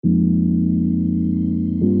Hey,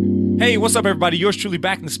 what's up, everybody? Yours truly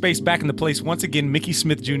back in the space, back in the place. Once again, Mickey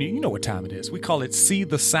Smith Jr. You know what time it is. We call it See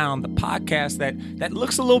the Sound, the podcast that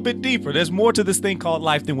looks a little bit deeper. There's more to this thing called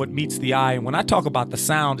life than what meets the eye. And when I talk about the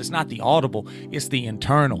sound, it's not the audible, it's the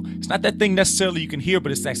internal. It's not that thing necessarily you can hear,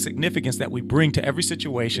 but it's that significance that we bring to every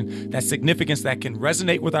situation, that significance that can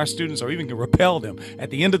resonate with our students or even can repel them. At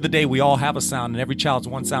the end of the day, we all have a sound, and every child's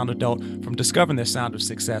one sound adult from discovering their sound of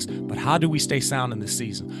success. But how do we stay sound in this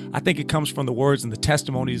season? I think it comes from the words and the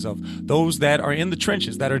testimonies of those that are in the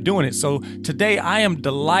trenches that are doing it. So today I am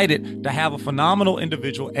delighted to have a phenomenal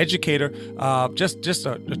individual, educator, just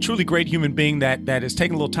a truly great human being that is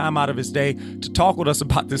taking a little time out of his day to talk with us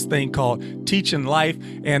about this thing called teaching life.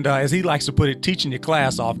 And as he likes to put it, teaching your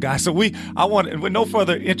class off, guys. So with no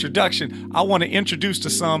further introduction, I want to introduce to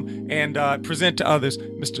some and present to others,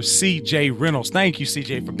 Mr. CJ Reynolds. Thank you,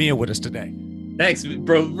 CJ, for being with us today. Thanks,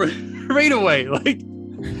 bro. Right away.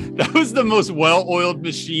 That was the most well-oiled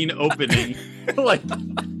machine opening.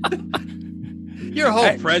 Your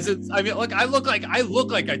whole presence. I mean, I look like I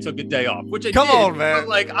took a day off, which I Come did. on, man.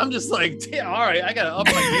 But I'm just damn, all right, I gotta up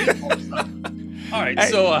my game. All right,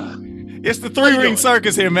 so it's the three-ring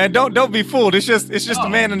circus here, man. Don't be fooled. It's just the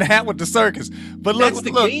man in the hat with the circus. But look,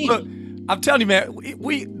 I'm telling you, man,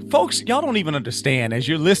 we folks, y'all don't even understand. As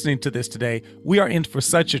you're listening to this today, we are in for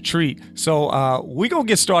such a treat. So we're gonna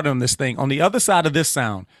get started on this thing. On the other side of this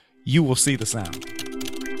sound, you will see the sound.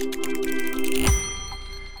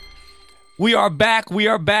 We are back.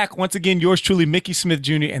 Once again, yours truly, Mickey Smith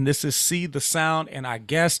Jr., and this is See the Sound. And our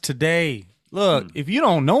guest today, look, if you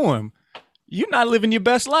don't know him, you're not living your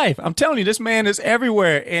best life. I'm telling you, this man is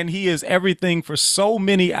everywhere, and he is everything for so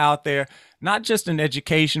many out there, not just in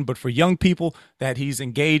education, but for young people that he's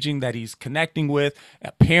engaging, that he's connecting with,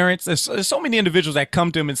 parents. There's so many individuals that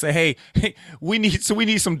come to him and say, hey, we need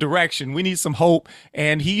some direction. We need some hope.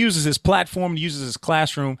 And he uses his platform, uses his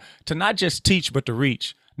classroom to not just teach, but to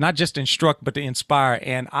reach, not just instruct, but to inspire.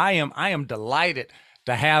 And I am delighted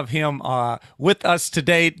to have him with us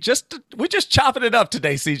today. We're just chopping it up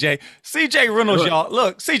today, CJ. CJ Reynolds, y'all.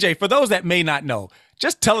 Look, CJ, for those that may not know,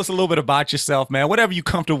 just tell us a little bit about yourself, man. Whatever you're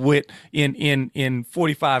comfortable with in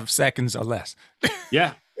 45 seconds or less.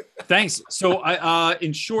 Yeah, thanks. So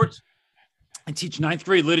in short, I teach 9th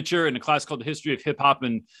grade literature in a class called The History of Hip Hop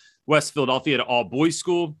in West Philadelphia at an all-boys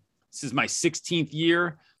school. This is my 16th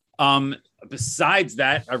year. Besides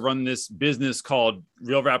that, I run this business called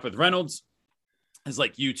Real Rap with Reynolds. It's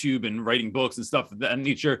like YouTube and writing books and stuff of that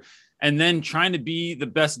nature. And then trying to be the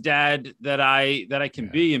best dad that I can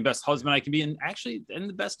be, and best husband I can be, and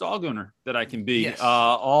the best dog owner that I can be,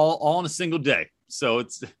 all in a single day. So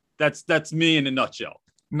that's me in a nutshell.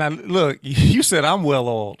 Now, look, you said I'm well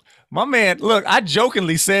old. My man, look, I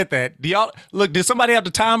jokingly said that. Did somebody have the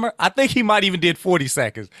timer? I think he might even did 40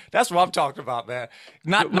 seconds. That's what I'm talking about, man.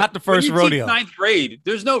 Not the first rodeo. 9th grade,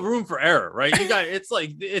 there's no room for error, right?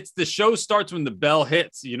 It's the show starts when the bell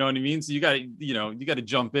hits, you know what I mean? So you got to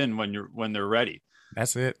jump in when they're ready.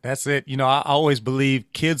 That's it. I always believe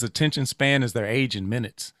kids' attention span is their age in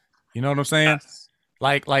minutes. You know what I'm saying? Yes.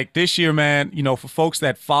 Like this year, man, for folks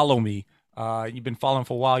that follow me, you've been following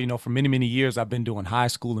for a while, for many, many years, I've been doing high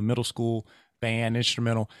school and middle school, band,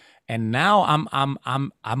 instrumental. And now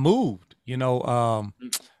I moved, I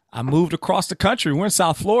moved across the country. We're in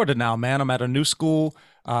South Florida now, man. I'm at a new school.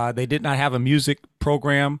 They did not have a music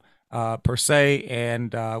program, per se.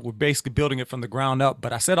 And, we're basically building it from the ground up.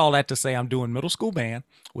 But I said all that to say I'm doing middle school band,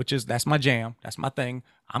 that's my jam. That's my thing.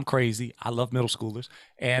 I'm crazy. I love middle schoolers.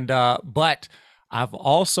 And, but I've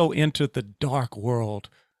also entered the dark world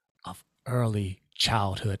of early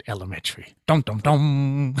childhood elementary. Dum, dum,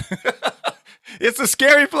 dum. It's a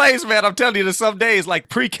scary place, man. I'm telling you, there's some days like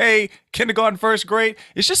pre-K, kindergarten, first grade,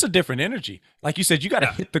 it's just a different energy. Like you said, you got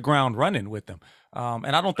to hit the ground running with them.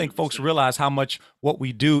 And I don't think folks realize how much what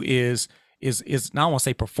we do is not, I want to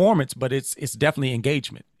say performance, but it's definitely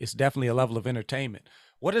engagement. It's definitely a level of entertainment.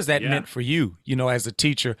 What has that meant for you, as a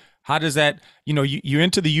teacher? How does that, you're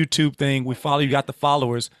into the YouTube thing. We follow, you got the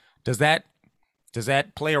followers. Does that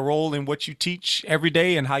play a role in what you teach every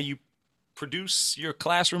day and how you produce your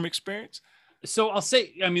classroom experience? So I'll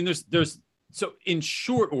say, so in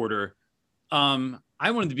short order, I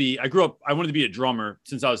wanted to be a drummer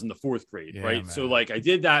since I was in the 4th grade. Right. Man. So I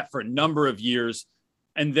did that for a number of years,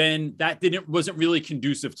 and then that wasn't really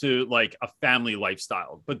conducive to a family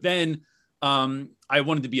lifestyle. But then, I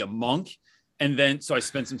wanted to be a monk. And then, so I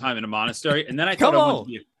spent some time in a monastery, and then I thought I wanted to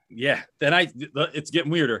be, it's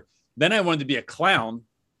getting weirder. Then I wanted to be a clown,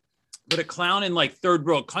 but a clown in third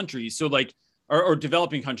world countries. So or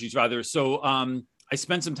developing countries rather. So I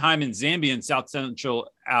spent some time in Zambia in South Central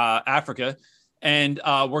Africa, and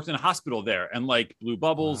worked in a hospital there, and like blew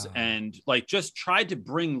bubbles, Wow. and like just tried to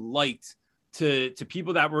bring light to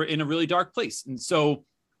people that were in a really dark place. And so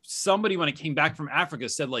somebody, when I came back from Africa,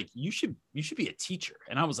 said like, you should be a teacher.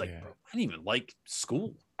 And I was like, Yeah. bro, I didn't even like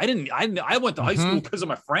school. I went to high school because of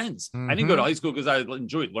my friends. I didn't go to high school because I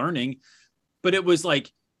enjoyed learning. But it was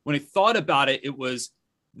like, when I thought about it, it was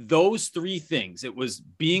those three things. It was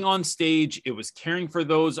being on stage. It was caring for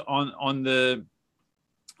those in the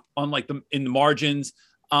margins,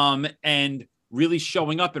 and really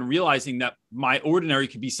showing up and realizing that my ordinary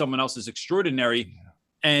could be someone else's extraordinary. Yeah.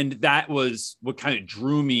 And that was what kind of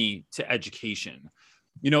drew me to education.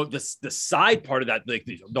 The side part of that, like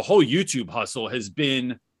the whole YouTube hustle, has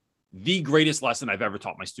been the greatest lesson I've ever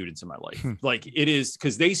taught my students in my life. Like, it is,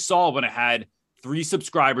 because they saw when I had 3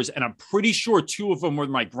 subscribers, and I'm pretty sure 2 of them were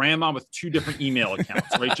my grandma with 2 different email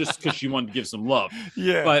accounts, right? Just because she wanted to give some love.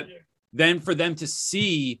 Yeah. But then for them to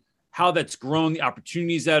see how that's grown, the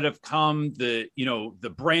opportunities that have come, the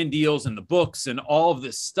brand deals and the books and all of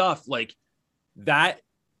this stuff, like that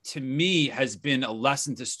to me has been a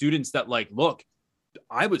lesson to students that, like, look,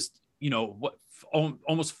 I was,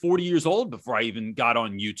 almost 40 years old before I even got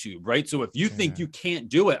on YouTube, right? So if you think you can't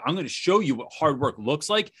do it, I'm going to show you what hard work looks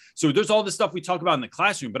like. So there's all this stuff we talk about in the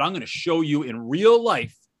classroom, but I'm going to show you in real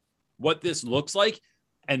life what this looks like.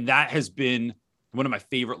 And that has been one of my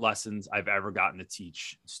favorite lessons I've ever gotten to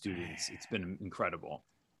teach students. It's been incredible.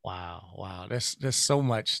 Wow. There's so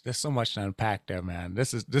much to unpack there, man.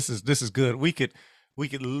 This is good. We could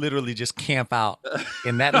literally just camp out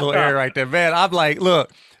in that little area right there, man. I'm like,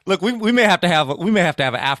 look, we may have to have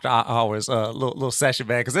an after hours little session,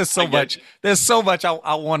 man, because there's so much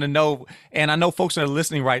I want to know. And I know folks that are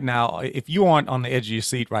listening right now, if you aren't on the edge of your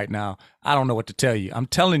seat right now, I don't know what to tell you. I'm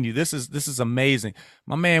telling you, this is amazing.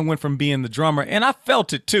 My man went from being the drummer, and I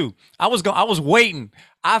felt it too. I was waiting.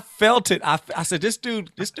 I felt it. I said, this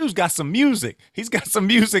dude's got some music. He's got some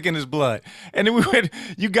music in his blood. And then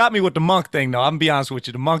you got me with the monk thing, though. I'm gonna be honest with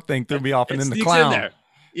you. The monk thing threw me off, and then the clown. In there.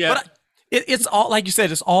 Yeah. But it's all, like you said,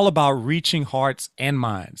 it's all about reaching hearts and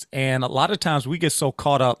minds. And a lot of times we get so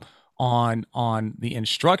caught up on the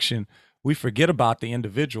instruction, we forget about the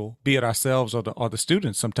individual, be it ourselves or the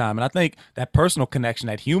students sometime. And I think that personal connection,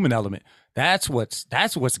 that human element, that's what's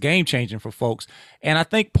game changing for folks. And I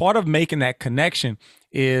think part of making that connection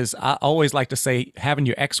is, I always like to say, having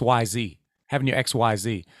your XYZ.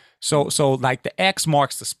 So like the X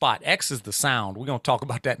marks the spot. X is the sound. We're going to talk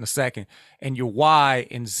about that in a second. And your Y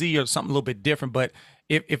and Z are something a little bit different. But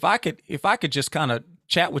if I could just kind of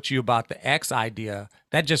chat with you about the X idea,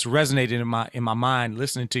 that just resonated in my mind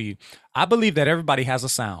listening to you. I believe that everybody has a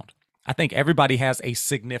sound. I think everybody has a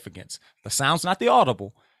significance. The sound's not the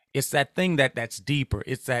audible. It's that thing that's deeper.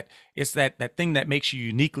 It's that thing that makes you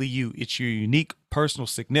uniquely you. It's your unique personal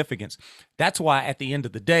significance. That's why at the end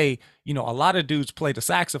of the day, a lot of dudes play the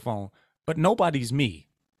saxophone, but nobody's me.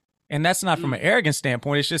 And that's not from an arrogant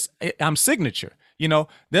standpoint. It's just, I'm signature.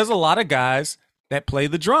 There's a lot of guys that play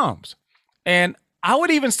the drums. And I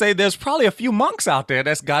would even say there's probably a few monks out there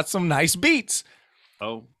that's got some nice beats.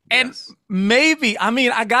 Oh, and yes. Maybe,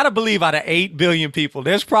 I got to believe out of 8 billion people,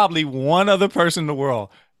 there's probably one other person in the world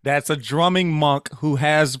that's a drumming monk who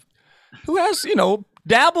has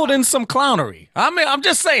dabbled in some clownery. I'm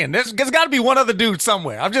just saying, there's got to be one other dude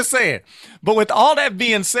somewhere. I'm just saying. But with all that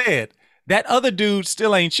being said, that other dude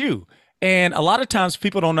still ain't you. And a lot of times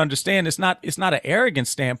people don't understand it's not an arrogant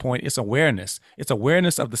standpoint, it's awareness. It's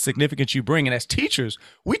awareness of the significance you bring. And as teachers,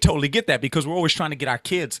 we totally get that because we're always trying to get our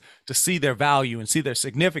kids to see their value and see their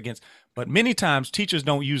significance. But many times teachers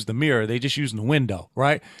don't use the mirror, they just use the window,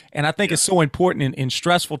 right? And I think it's so important in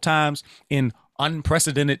stressful times, in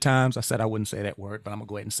unprecedented times. I said I wouldn't say that word, but I'm gonna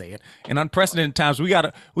go ahead and say it. In unprecedented times, we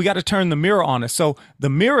gotta turn the mirror on us. So the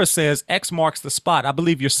mirror says X marks the spot. I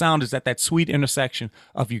believe your sound is at that sweet intersection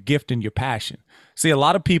of your gift and your passion. See, a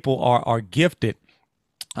lot of people are gifted.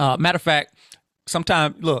 Matter of fact,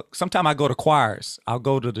 sometimes I go to choirs. I'll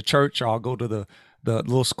go to the church or I'll go to the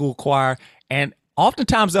little school choir, and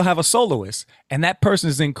oftentimes they'll have a soloist, and that person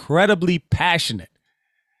is incredibly passionate,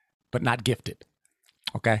 but not gifted.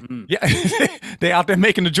 Okay. Yeah. They out there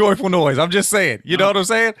making the joyful noise. I'm just saying, you know what I'm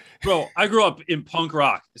saying? Bro, I grew up in punk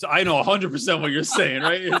rock, so I know 100% what you're saying,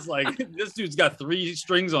 right? It's like, this dude's got 3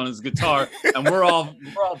 strings on his guitar and we're all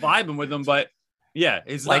vibing with him. But yeah,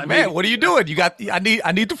 it's like, man, what are you doing? I need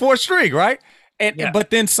the 4th string, right? But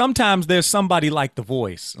then sometimes there's somebody like The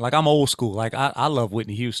Voice. Like, I'm old school. Like, I love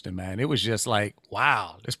Whitney Houston, man. It was just like,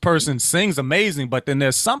 wow, this person sings amazing. But then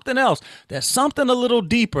there's something else. There's something a little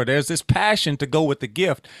deeper. There's this passion to go with the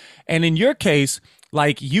gift. And in your case,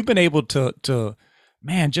 like, you've been able to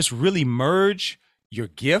man, just really merge your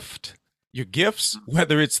gift your gifts,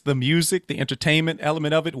 whether it's the music, the entertainment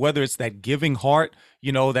element of it, whether it's that giving heart,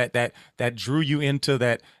 that drew you into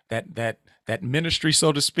that ministry,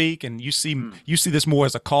 so to speak, and Mm. you see this more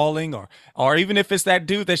as a calling, or even if it's that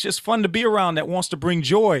dude that's just fun to be around that wants to bring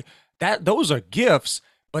joy, that those are gifts.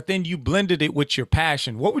 But then you blended it with your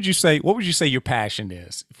passion. What would you say? What would you say your passion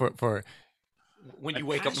is for when My you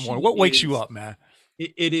wake up in the morning? passion What wakes you is up, man?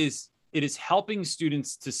 it is helping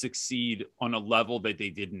students to succeed on a level that they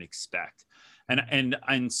didn't expect.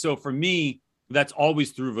 And so for me, that's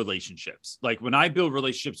always through relationships. Like when I build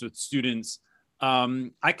relationships with students,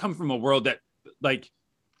 I come from a world that, like,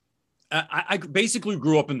 I basically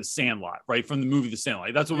grew up in the Sandlot, right? From the movie The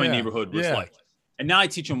Sandlot. That's what my Yeah, neighborhood was yeah, like. And now I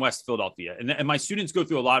teach in West Philadelphia. And my students go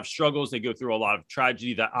through a lot of struggles. They go through a lot of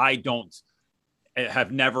tragedy that I don't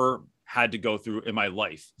have never had to go through in my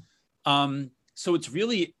life. So it's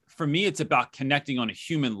really, for me, it's about connecting on a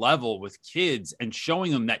human level with kids and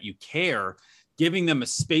showing them that you care, giving them a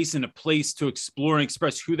space and a place to explore and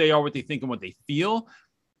express who they are, what they think, and what they feel.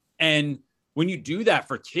 And when you do that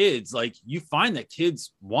for kids, like, you find that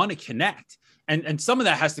kids want to connect. And some of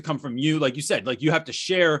that has to come from you. Like you said, like, you have to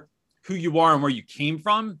share who you are and where you came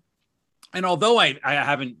from. And although I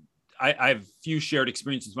have few shared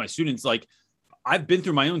experiences with my students, like, I've been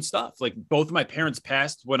through my own stuff. Like, both of my parents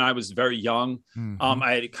passed when I was very young. hmm,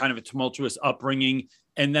 I had kind of a tumultuous upbringing.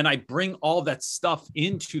 And then I bring all that stuff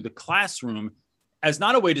into the classroom as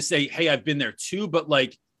not a way to say, hey, I've been there too, but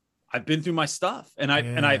like, I've been through my stuff, and I've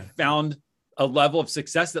yeah, found a level of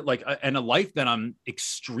success that, like, and a life that I'm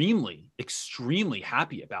extremely, extremely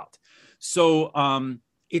happy about. So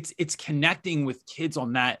it's connecting with kids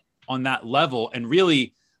on that level. And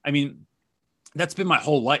really, I mean, that's been my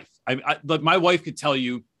whole life. Like, my wife could tell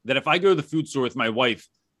you that if I go to the food store with my wife,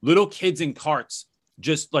 little kids in carts,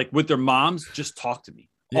 just like with their moms, just talk to me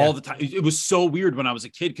yeah. all the time. It was so weird when I was a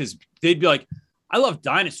kid, because they'd be like, I love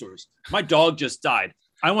dinosaurs. My dog just died.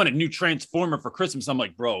 I want a new transformer for Christmas. I'm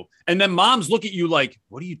like, bro. And then moms look at you like,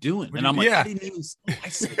 what are you doing? And I'm like, I Yeah, didn't even say, I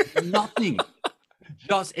said nothing.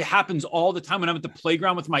 Just, it happens all the time when I'm at the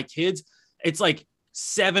playground with my kids. It's like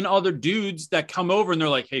 7 other dudes that come over and they're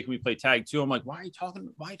like, hey, can we play tag too? I'm like, why are you talking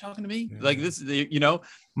to me? Like, yeah. this is the. But once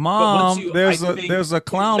Mom, you, I think, there's a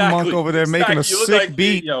clown monk exactly, over there making a exactly. You look sick like,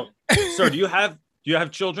 beat. sir, do you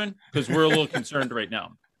have children? Because we're a little concerned right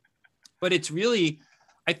now. But it's really,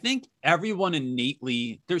 I think everyone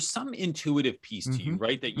innately, there's some intuitive piece to you, Hmm,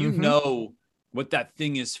 right? That hmm, what that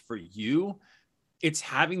thing is for you. It's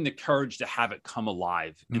having the courage to have it come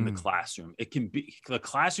alive in the mm, classroom. The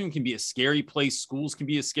classroom can be a scary place. Schools can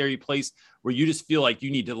be a scary place where you just feel like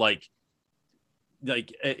you need to,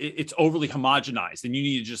 it's overly homogenized and you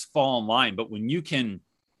need to just fall in line. But when you can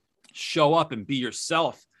show up and be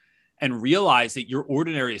yourself and realize that your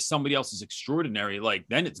ordinary is somebody else's extraordinary, like,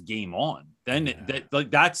 then it's game on. Then yeah,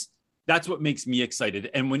 that's what makes me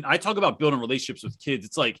excited. And when I talk about building relationships with kids,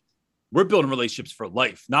 it's like, we're building relationships for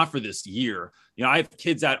life, not for this year. I have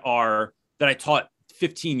kids that I taught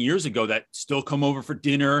 15 years ago that still come over for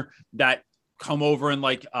dinner, that come over and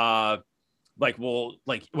whether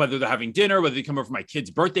they're having dinner, whether they come over for my kids'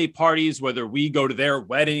 birthday parties, whether we go to their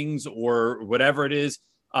weddings or whatever it is.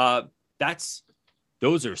 That's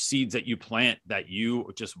Those are seeds that you plant that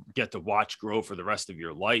you just get to watch grow for the rest of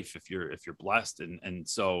your life if you're blessed. And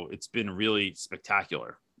so it's been really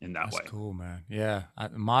spectacular in that that's way. cool, man. Yeah,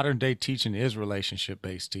 modern day teaching is relationship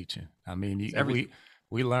based teaching. I mean, It's everything.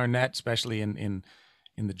 we learned that especially in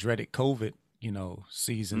the dreaded COVID,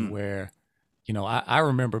 season Mm. where, I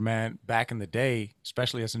remember, man, back in the day,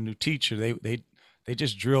 especially as a new teacher, they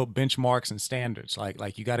just drilled benchmarks and standards.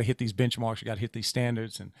 Like you got to hit these benchmarks, you got to hit these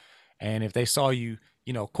standards, and if they saw you,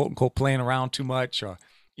 quote unquote, playing around too much, or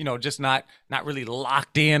just not really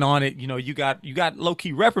locked in on it, you got low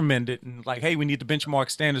key reprimanded and like, hey, we need the benchmark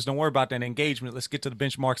standards. Don't worry about that engagement. Let's get to the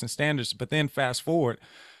benchmarks and standards. But then fast forward,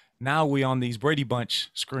 now we're on these Brady Bunch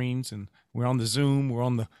screens and we're on the Zoom, we're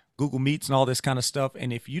on the Google Meets and all this kind of stuff.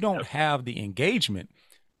 And if you don't Yep. have the engagement,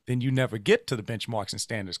 then you never get to the benchmarks and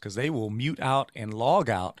standards because they will mute out and log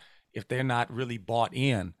out if they're not really bought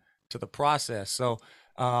in to the process. So,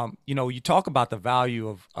 you talk about the value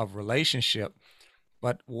of relationship,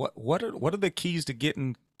 but what are the keys to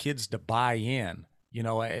getting kids to buy in?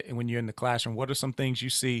 When you're in the classroom, what are some things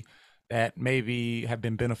you see that maybe have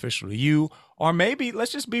been beneficial to you, or maybe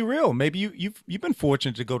let's just be real, maybe you've been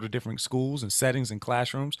fortunate to go to different schools and settings and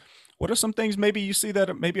classrooms. What are some things maybe you see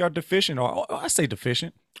that maybe are deficient, or I say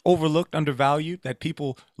deficient, overlooked, undervalued, that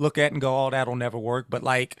people look at and go, "Oh, that'll never work," but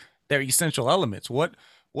like they're essential elements. What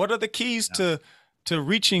are the keys Yeah. to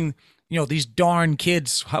reaching these darn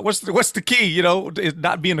kids? What's the key?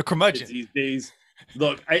 Not being a Kids curmudgeon. these days.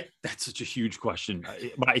 Look, that's such a huge question.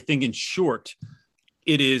 But I think in short,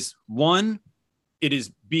 it is one, it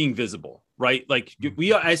is being visible, right? Like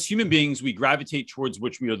we are, as human beings, we gravitate towards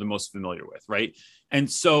which we are the most familiar with, right? And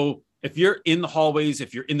so if you're in the hallways,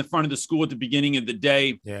 if you're in the front of the school at the beginning of the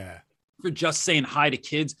day, Yeah. if you're just saying hi to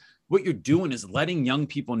kids, what you're doing is letting young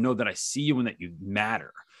people know that I see you and that you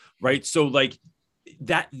matter, right? So like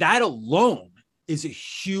that alone is a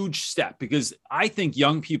huge step, because I think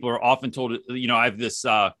young people are often told, I have this,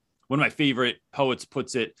 one of my favorite poets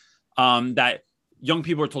puts it, that young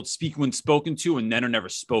people are told speak when spoken to and then are never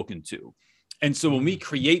spoken to. And so when we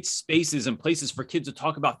create spaces and places for kids to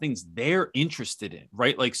talk about things they're interested in,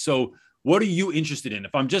 right? Like, so what are you interested in?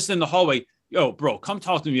 If I'm just in the hallway, yo, bro, come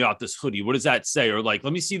talk to me about this hoodie. What does that say? Or like,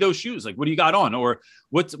 let me see those shoes. Like, what do you got on? Or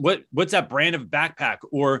what's that brand of backpack?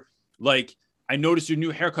 Or like, I noticed your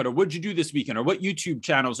new haircut, or what'd you do this weekend? Or what YouTube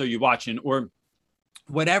channels are you watching? Or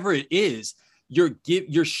whatever it is,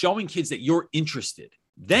 you're showing kids that you're interested.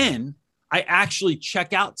 Then I actually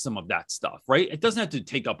check out some of that stuff, right? It doesn't have to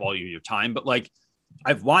take up all your time, but like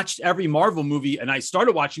I've watched every Marvel movie, and I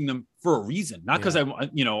started watching them for a reason, not because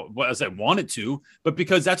as I wanted to, but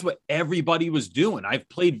because that's what everybody was doing. I've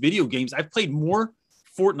played video games. I've played more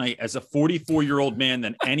Fortnite as a 44-year-old man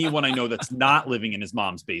than anyone I know that's not living in his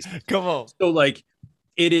mom's basement. Come on. So like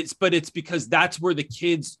it is, but it's because that's where the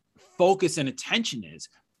kids' focus and attention is.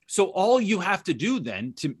 So all you have to do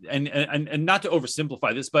then and not to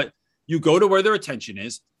oversimplify this, but you go to where their attention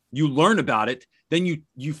is, you learn about it, then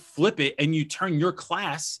you flip it and you turn your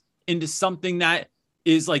class into something that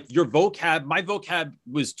is like your vocab. My vocab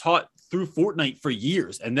was taught through Fortnite for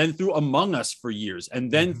years, and then through Among Us for years,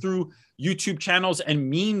 and then through YouTube channels and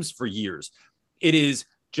memes for years. It is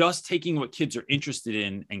just taking what kids are interested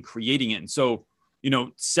in and creating it. And so,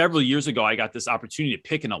 several years ago, I got this opportunity to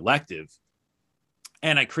pick an elective,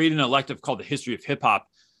 and I created an elective called the History of Hip Hop,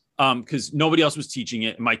 because nobody else was teaching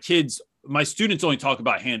it. And my students only talk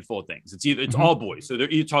about a handful of things. It's all boys. So they're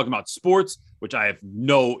either talking about sports, which I have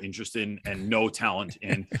no interest in and no talent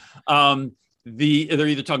in. They're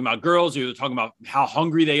either talking about girls, or they're talking about how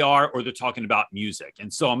hungry they are, or they're talking about music.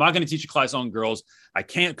 And so I'm not going to teach a class on girls. I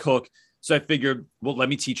can't cook. So I figured, well, let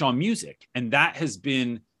me teach on music. And that has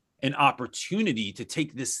been an opportunity to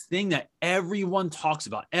take this thing that everyone talks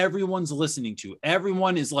about, everyone's listening to,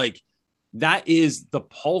 everyone is like, that is the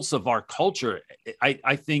pulse of our culture,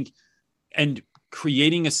 I think, and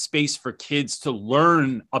creating a space for kids to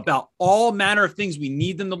learn about all manner of things we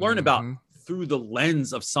need them to learn about through the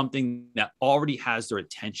lens of something that already has their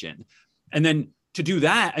attention. And then to do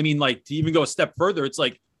that, I mean, like to even go a step further, it's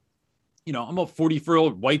like, I'm a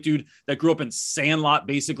 44-year-old white dude that grew up in Sandlot,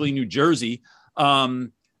 basically New Jersey,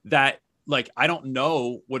 that like, I don't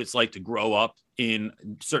know what it's like to grow up in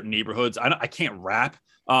certain neighborhoods. I can't rap.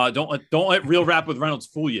 Don't let real rap with Reynolds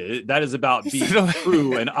fool you. That is about being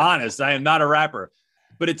true and honest. I am not a rapper,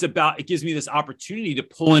 but it gives me this opportunity to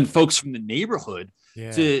pull in folks from the neighborhood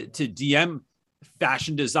to DM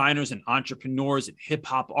fashion designers and entrepreneurs and hip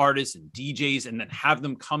hop artists and DJs, and then have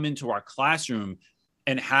them come into our classroom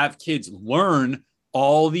and have kids learn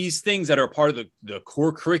all these things that are part of the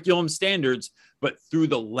core curriculum standards, but through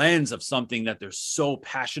the lens of something that they're so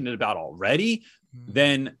passionate about already.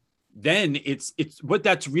 Then it's what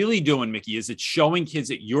that's really doing, Mickey, is it's showing kids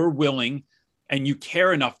that you're willing and you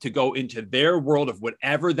care enough to go into their world of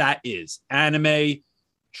whatever that is, anime,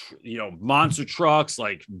 monster trucks,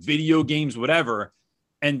 like video games, whatever.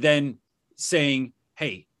 And then saying,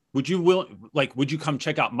 hey, would you come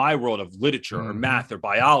check out my world of literature or math or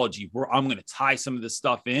biology, where I'm going to tie some of this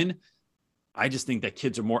stuff in? I just think that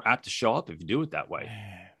kids are more apt to show up if you do it that way.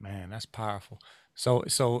 Man, that's powerful. So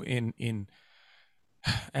in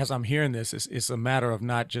as I'm hearing this, it's a matter of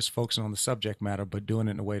not just focusing on the subject matter, but doing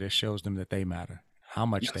it in a way that shows them that they matter, how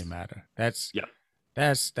much they matter. That's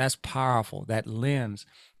powerful. That lens,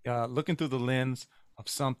 looking through the lens of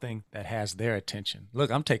something that has their attention.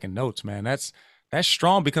 Look, I'm taking notes, man. That's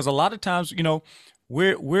strong, because a lot of times,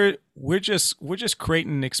 we're just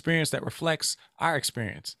creating an experience that reflects our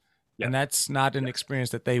experience. And that's not an experience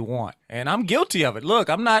that they want. And I'm guilty of it. Look,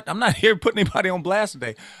 I'm not here putting anybody on blast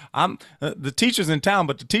today. I'm the teacher's in town,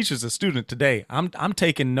 but the teacher's a student today. I'm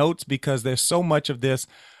taking notes because there's so much of this.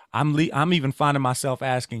 I'm even finding myself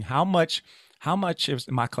asking how much is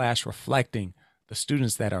my class reflecting the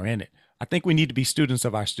students that are in it. I think we need to be students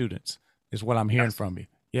of our students, is what I'm hearing from you.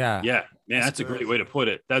 Yeah. Yeah, man, that's a great way to put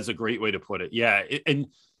it. That's a great way to put it. Yeah.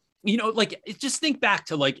 Just think back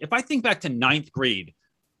to if I think back to ninth grade,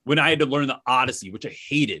 when I had to learn the Odyssey, which I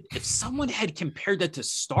hated, if someone had compared that to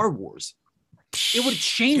Star Wars, it would have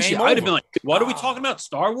changed it. I'd have been like, what are we talking about?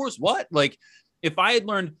 Star Wars? What? If I had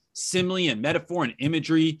learned simile and metaphor and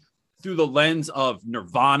imagery through the lens of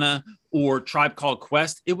Nirvana or Tribe Called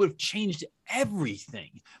Quest, it would have changed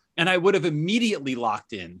everything. And I would have immediately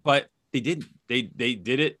locked in, but they didn't. They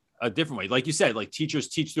did it a different way. Like you said, like teachers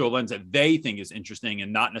teach through a lens that they think is interesting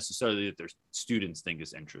and not necessarily that their students think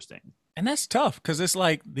is interesting. And that's tough because it's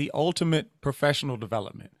like the ultimate professional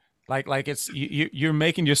development. Like it's you're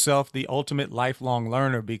making yourself the ultimate lifelong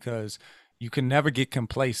learner because you can never get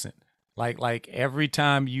complacent. Like every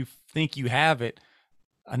time you think you have it,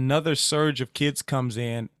 another surge of kids comes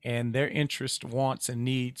in and their interest, wants, and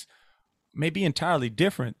needs may be entirely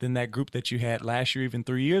different than that group that you had last year, even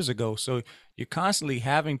 3 years ago. So you're constantly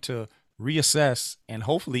having to reassess and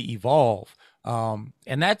hopefully evolve. And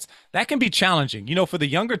that can be challenging. You know, for the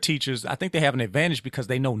younger teachers, I think they have an advantage because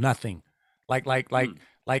they know nothing.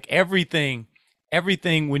 Like everything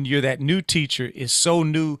when you're that new teacher is so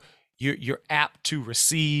new, you're apt to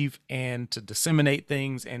receive and to disseminate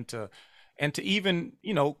things and to even,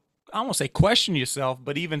 you know, I won't say question yourself,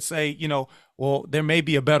 but even say, you know, well, there may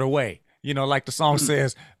be a better way. You know, like the song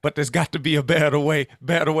says, but there's got to be a better way.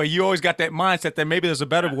 You always got that mindset that maybe there's a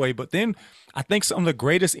better way. But then I think some of the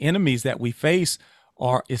greatest enemies that we face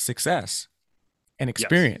is success and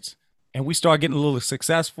experience. Yes. And we start getting a little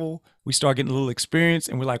successful. We start getting a little experience.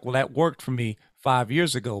 And we're like, well, that worked for me 5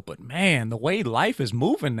 years ago. But man, the way life is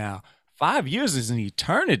moving now, 5 years is an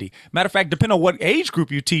eternity. Matter of fact, depending on what age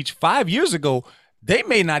group you teach, 5 years ago, they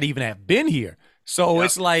may not even have been here. So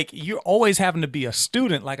It's like you're always having to be a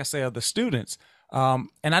student, like I say, of the students. And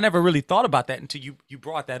I never really thought about that until you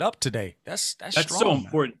brought that up today. That's strong, so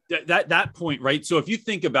important. That point, right? So if you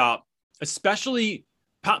think about, especially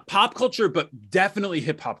pop culture, but definitely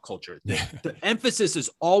hip hop culture, the emphasis is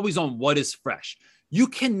always on what is fresh. You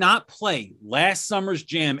cannot play last summer's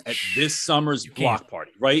jam at this summer's block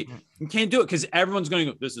party, right? You can't do it because everyone's going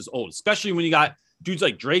to go, this is old, especially when you got dudes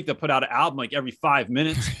like Drake that put out an album like every 5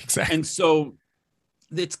 minutes. Exactly. And so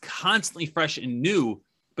it's constantly fresh and new,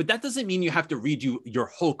 but that doesn't mean you have to redo your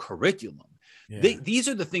whole curriculum. Yeah. These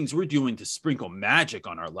are the things we're doing to sprinkle magic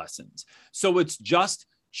on our lessons. So it's just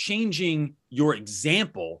changing your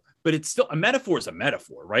example, but it's still a metaphor is a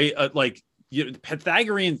metaphor, right?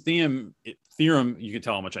 Pythagorean theorem, you can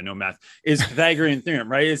tell how much I know math, is Pythagorean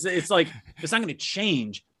theorem, right? It's like, it's not going to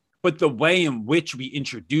change, but the way in which we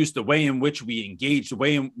introduce, the way in which we engage, the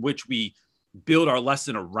way in which we build our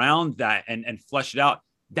lesson around that and flesh it out,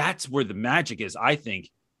 that's where the magic is, I think.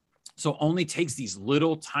 So it only takes these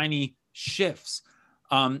little tiny shifts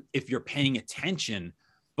if you're paying attention.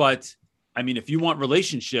 But I mean, if you want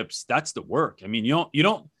relationships, that's the work. I mean, you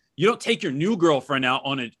don't take your new girlfriend out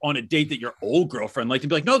on a date that your old girlfriend liked and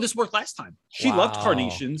be like, no, this worked last time. She loved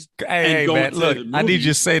carnations. Hey, man, look, I need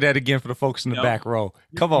you to say that again for the folks in the back row.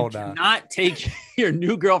 Come on now. Not take your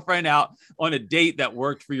new girlfriend out on a date that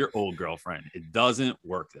worked for your old girlfriend. It doesn't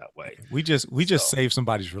work that way. We just saved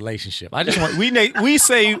somebody's relationship. I just want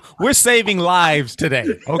we're saving lives today.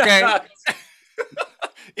 Okay.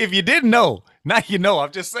 If you didn't know, now you know.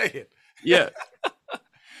 I'm just saying. Yeah.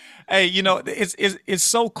 Hey, you know, it's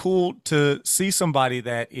so cool to see somebody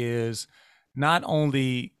that is not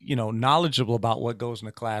only, you know, knowledgeable about what goes in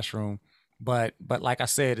the classroom, but like I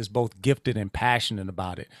said, is both gifted and passionate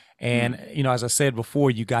about it. And, you know, as I said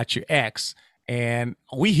before, you got your ex and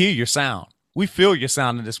we hear your sound. We feel your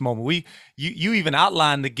sound in this moment. You even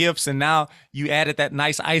outlined the gifts and now you added that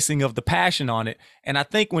nice icing of the passion on it. And I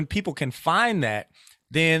think when people can find that,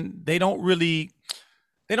 then they don't really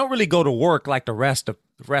go to work like the rest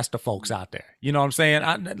of folks out there. You know what I'm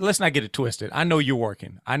saying? Let's not get it twisted. I know you're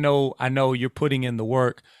working. I know you're putting in the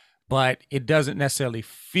work, but it doesn't necessarily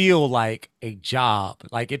feel like a job.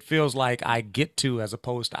 Like it feels like I get to as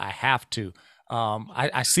opposed to I have to.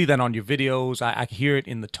 I see that on your videos. I hear it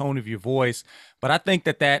in the tone of your voice. But I think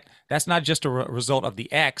that's not just a result of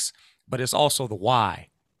the X, but it's also the Y,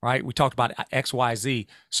 right? We talked about X, Y, Z.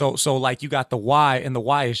 So like you got the Y, and the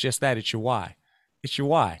Y is just that. It's your Y. It's your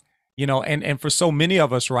why, you know, and for so many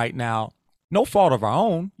of us right now, no fault of our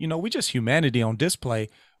own, you know, we just humanity on display.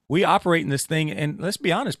 We operate in this thing. And let's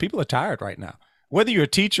be honest, people are tired right now. Whether you're a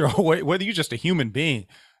teacher or whether you're just a human being,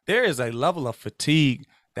 there is a level of fatigue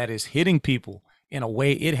that is hitting people in a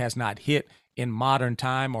way it has not hit in modern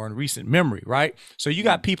time or in recent memory, right? So you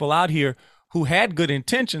got people out here who had good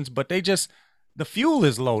intentions, but the fuel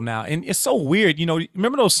is low now. And it's so weird. You know,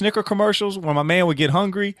 remember those Snicker commercials where my man would get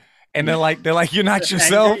hungry? And they're like, you're not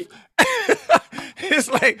yourself. It's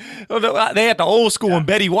like they had the old school and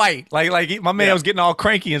Betty White. Like my man was getting all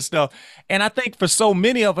cranky and stuff. And I think for so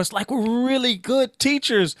many of us, like we're really good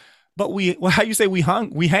teachers, but well, how you say we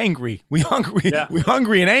hungry, Yeah. we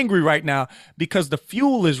hungry and angry right now because the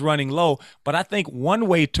fuel is running low. But I think one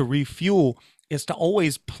way to refuel is to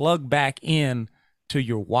always plug back in to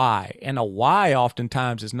your why. And a why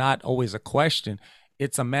oftentimes is not always a question.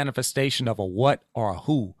 It's a manifestation of a what or a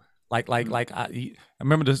who. I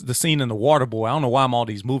remember the scene in The Water Boy. I don't know why I'm all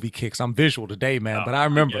these movie kicks. I'm visual today, man. Oh, But I I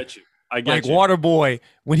remember get you. I like get you. Water Boy,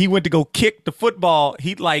 when he went to go kick the football,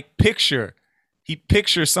 he'd picture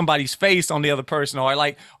somebody's face on the other person, or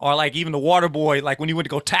like even the Water Boy, like when he went to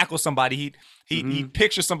go tackle somebody, he'd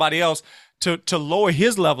picture somebody else to lower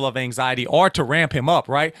his level of anxiety or to ramp him up,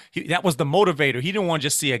 right? That was the motivator. He didn't want to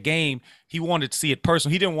just see a game. He wanted to see it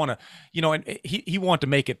personal. He didn't want to, and he wanted to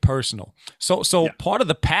make it personal. So Yeah. part of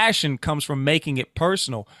the passion comes from making it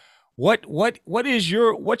personal. What's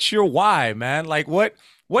your why, man? Like what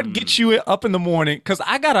gets you up in the morning? Because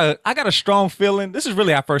I got a strong feeling. This is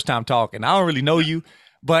really our first time talking. I don't really know you,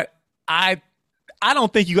 but I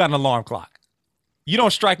don't think you got an alarm clock. You don't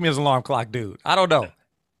strike me as an alarm clock dude. I don't know.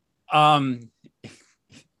 Um,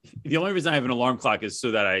 the only reason I have an alarm clock is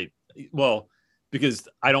so that because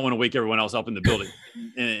I don't want to wake everyone else up in the building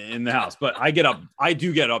in the house, but I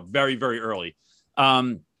do get up very, very early.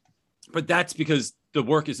 But that's because the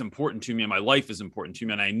work is important to me and my life is important to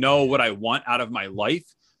me. And I know what I want out of my life.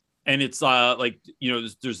 And it's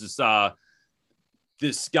there's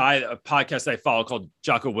this guy, a podcast I follow called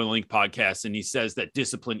Jocko Willink podcast. And he says that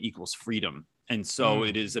discipline equals freedom. And so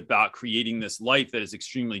it is about creating this life that is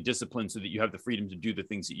extremely disciplined so that you have the freedom to do the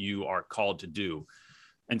things that you are called to do.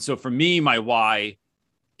 And so for me, my why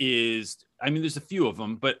is, there's a few of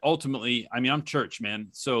them, but ultimately, I'm church, man.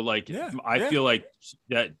 So I feel like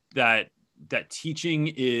that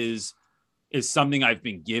teaching is something I've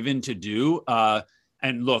been given to do.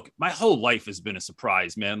 And look, my whole life has been a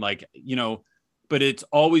surprise, man. But it's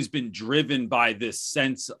always been driven by this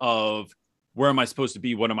sense of where am I supposed to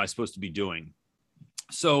be? What am I supposed to be doing?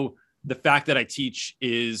 So the fact that I teach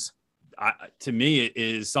is, to me, it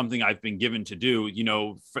is something I've been given to do,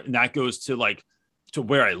 and that goes to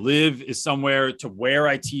where I live is somewhere, to where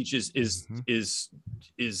I teach is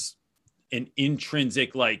an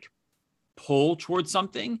intrinsic pull towards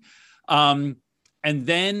something. And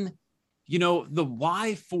then, the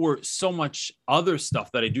why for so much other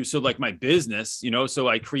stuff that I do. So my business, so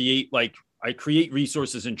I create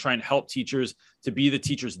resources and try and help teachers to be the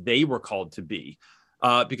teachers they were called to be,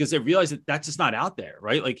 because I realized that that's just not out there,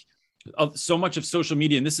 right? So much of social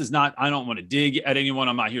media, and this is not, I don't want to dig at anyone.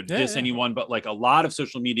 I'm not here to diss anyone, but a lot of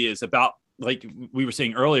social media is about, like we were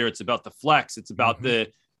saying earlier, it's about the flex. It's about the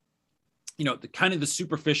kind of the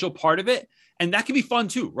superficial part of it. And that can be fun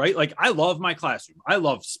too, right? I love my classroom. I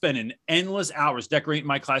love spending endless hours decorating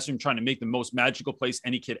my classroom, trying to make the most magical place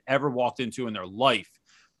any kid ever walked into in their life.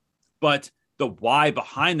 But the why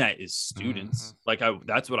behind that is students.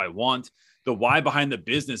 That's what I want. The why behind the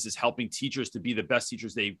business is helping teachers to be the best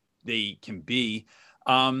teachers they can be.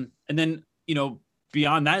 And then,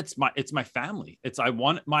 beyond that, it's my family. I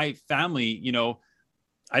want my family,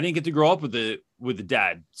 I didn't get to grow up with the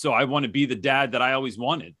dad. So I want to be the dad that I always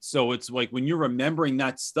wanted. So it's when you're remembering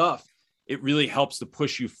that stuff, it really helps to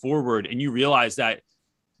push you forward. And you realize that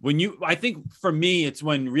I think for me, it's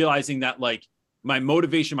when realizing that my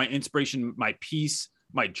motivation, my inspiration, my peace,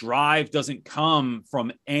 my drive doesn't come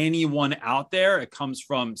from anyone out there. It comes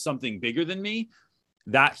from something bigger than me.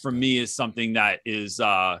 That for me is something that is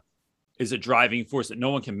a driving force that no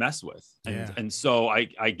one can mess with. And so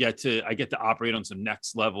I get to operate on some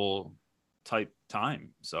next level type time.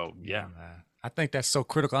 So, yeah. Man. I think that's so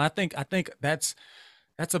critical. And I think that's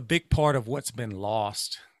a big part of what's been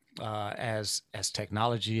lost as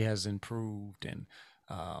technology has improved and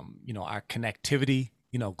our connectivity,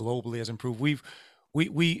 globally has improved. We've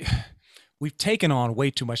taken on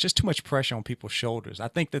way too much, just too much pressure on people's shoulders. I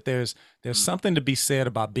think that there's something to be said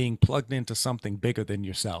about being plugged into something bigger than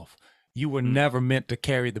yourself. You were never meant to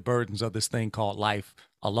carry the burdens of this thing called life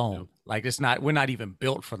alone. We're not even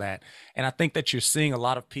built for that. And I think that you're seeing a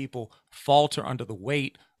lot of people falter under the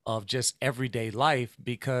weight of just everyday life,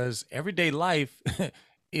 because everyday life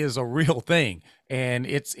is a real thing. And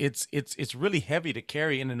it's really heavy to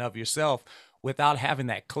carry in and of yourself without having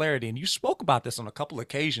that clarity. And you spoke about this on a couple of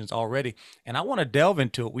occasions already, and I want to delve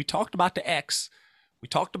into it. We talked about the X, we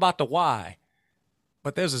talked about the Y,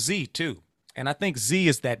 but there's a Z too. And I think Z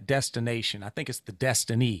is that destination. I think it's the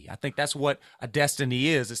destiny. I think that's what a destiny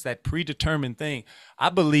is. It's that predetermined thing. I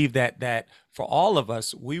believe that for all of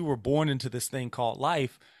us, we were born into this thing called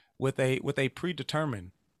life with a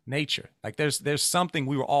predetermined nature. There's something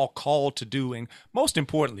we were all called to do, and most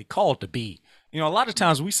importantly, called to be. A lot of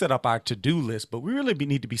times we set up our to-do list, but we really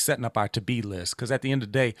need to be setting up our to-be list because at the end of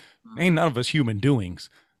the day, ain't none of us human doings.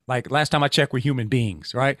 Like last time I checked, we're human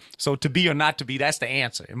beings, right? So to be or not to be, that's the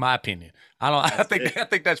answer, in my opinion. I don't. I That's think it. I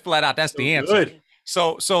think that's flat out. That's So the answer. good.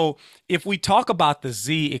 So if we talk about the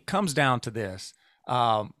Z, it comes down to this: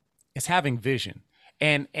 it's having vision.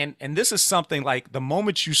 And this is something like the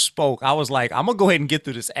moment you spoke, I was like, I'm gonna go ahead and get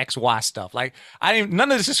through this XY stuff. Like I didn't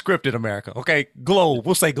none of this is scripted, America. Okay. Globe.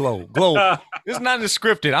 We'll say globe. Globe. This is none of this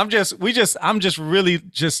scripted. I'm just really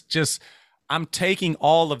just I'm taking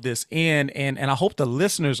all of this in and I hope the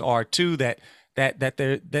listeners are too that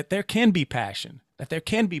there can be passion, that there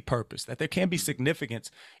can be purpose, that there can be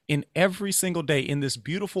significance in every single day in this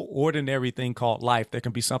beautiful ordinary thing called life. There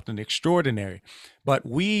can be something extraordinary, but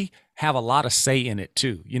we have a lot of say in it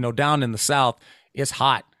too. Down in the South, it's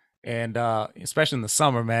hot. And especially in the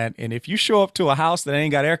summer, man. And if you show up to a house that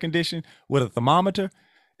ain't got air conditioning with a thermometer,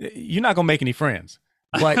 you're not gonna make any friends.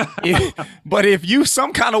 But if you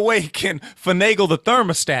some kind of way can finagle the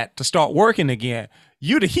thermostat to start working again,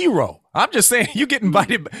 you the hero. I'm just saying you get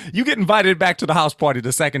invited back to the house party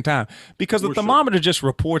the second time because the For sure. thermometer just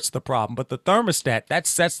reports the problem, but the thermostat that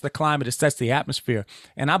sets the climate, it sets the atmosphere.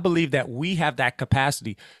 And I believe that we have that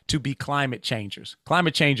capacity to be climate changers.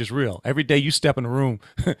 Climate change is real. Every day you step in a room,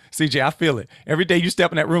 CJ, I feel it. Every day you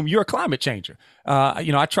step in that room, you're a climate changer.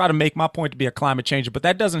 I try to make my point to be a climate changer, but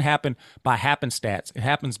that doesn't happen by happenstance. It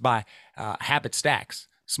happens by habit stacks,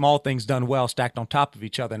 small things done well stacked on top of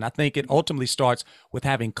each other. And I think it ultimately starts with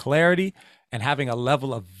having clarity and having a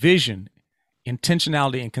level of vision,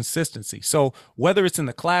 intentionality, and consistency. So whether it's in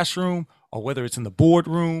the classroom or whether it's in the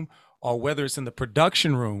boardroom or whether it's in the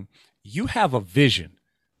production room, you have a vision.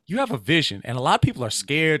 You have a vision, and a lot of people are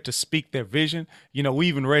scared to speak their vision. We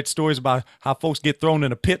even read stories about how folks get thrown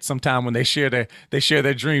in a pit sometime when they share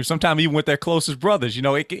their dreams. Sometimes even with their closest brothers.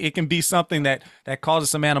 It can be something that causes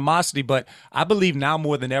some animosity. But I believe now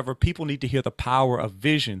more than ever, people need to hear the power of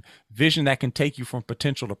vision that can take you from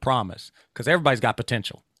potential to promise. Because everybody's got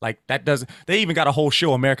potential. Like that doesn't. They even got a whole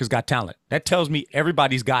show, America's Got Talent. That tells me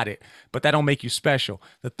everybody's got it, but that don't make you special.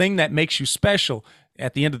 The thing that makes you special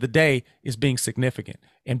at the end of the day is being significant.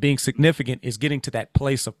 And being significant is getting to that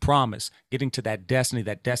place of promise, getting to that destiny,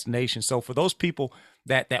 that destination. So for those people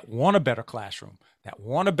that want a better classroom, that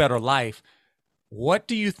want a better life, what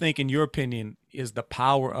do you think, in your opinion, is the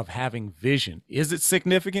power of having vision? Is it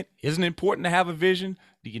significant? Isn't it important to have a vision?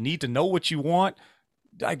 Do you need to know what you want?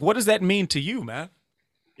 Like, what does that mean to you, man?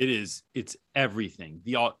 It is. It's everything.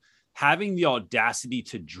 Having the audacity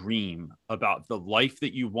to dream about the life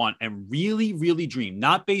that you want and really, really dream,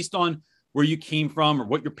 not based on where you came from or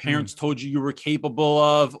what your Mm, parents told you were capable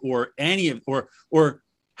of or any of or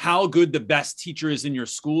how good the best teacher is in your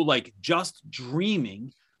school. Like just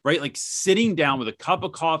dreaming, right? Like sitting down with a cup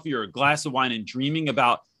of coffee or a glass of wine and dreaming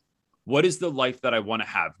about what is the life that I want to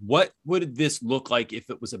have? What would this look like if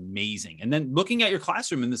it was amazing? And then looking at your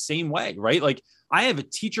classroom in the same way, right? Like I have a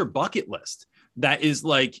teacher bucket list that is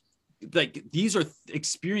like these are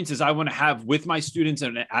experiences I want to have with my students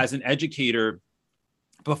and as an educator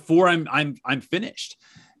before I'm finished.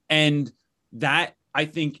 And that I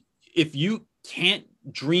think if you can't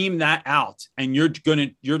dream that out and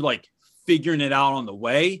you're like figuring it out on the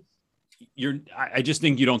way, I just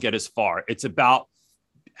think you don't get as far. It's about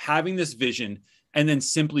having this vision and then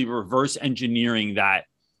simply reverse engineering that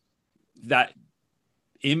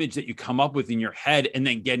image that you come up with in your head and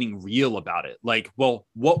then getting real about it. Like, well,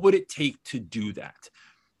 what would it take to do that?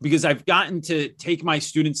 Because I've gotten to take my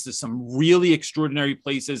students to some really extraordinary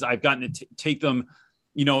places. I've gotten to take them,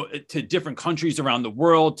 to different countries around the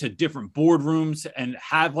world, to different boardrooms and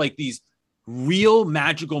have like these real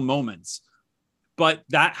magical moments. But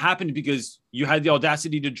that happened because you had the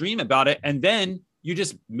audacity to dream about it. And then you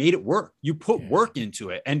just made it work. You put yeah. work into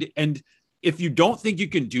it. And if you don't think you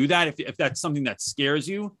can do that, if that's something that scares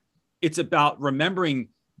you, it's about remembering,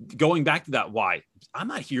 going back to that why. I'm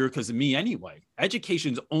not here because of me anyway.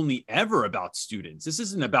 Education's only ever about students. This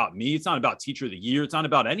isn't about me. It's not about teacher of the year. It's not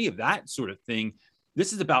about any of that sort of thing.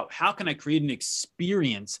 This is about how can I create an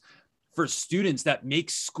experience for students that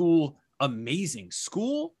makes school amazing.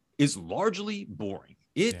 School is largely boring.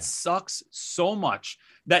 It Yeah. sucks so much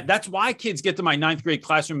that's why kids get to my ninth grade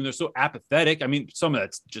classroom and they're so apathetic. I mean, some of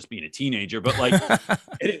that's just being a teenager, but like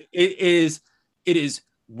it is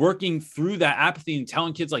working through that apathy and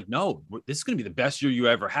telling kids like, no, this is going to be the best year you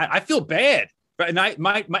ever had. I feel bad. Right. And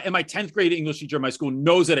my 10th grade English teacher in my school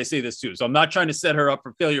knows that I say this too. So I'm not trying to set her up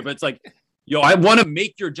for failure, but it's like, I want to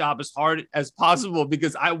make your job as hard as possible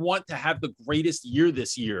because I want to have the greatest year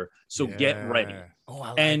this year. So get ready. Yeah. Oh, I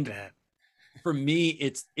like And that. for me,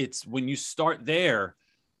 it's when you start there,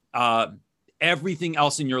 uh, everything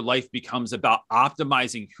else in your life becomes about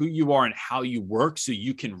optimizing who you are and how you work so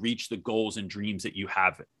you can reach the goals and dreams that you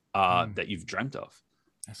have, that you've dreamt of.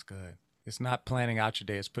 That's good. It's not planning out your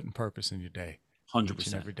day, it's putting purpose in your day each and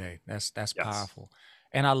 100%. every day. That's Yes. powerful.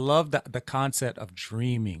 And I love the concept of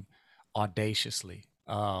dreaming audaciously.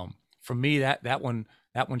 For me, that one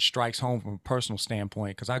strikes home from a personal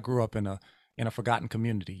standpoint because I grew up in a forgotten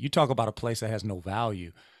community. You talk about a place that has no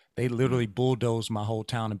value. They literally Mm. bulldozed my whole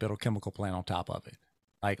town and built a chemical plant on top of it.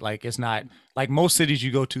 Like it's not like most cities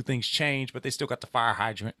you go to, things change, but they still got the fire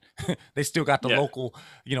hydrant. They still got the Yeah. local,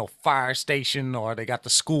 fire station, or they got the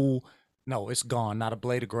school. No, it's gone. Not a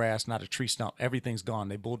blade of grass, not a tree stump. Everything's gone.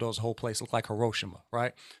 They bulldozed the whole place. Looked like Hiroshima,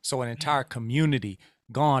 right? So an entire community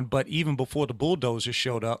gone. But even before the bulldozers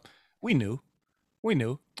showed up, we knew. We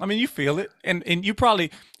knew. I mean, you feel it, and you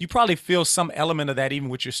probably feel some element of that even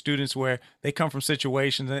with your students where they come from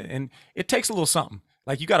situations, and it takes a little something.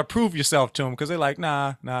 Like you got to prove yourself to them because they're like,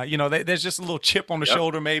 nah, nah. There's just a little chip on the Yep.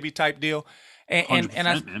 shoulder, maybe type deal. And I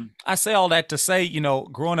 100%, man. I say all that to say,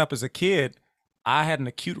 growing up as a kid, I had an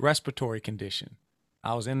acute respiratory condition.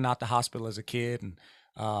 I was in and out the hospital as a kid, and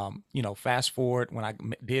fast forward when I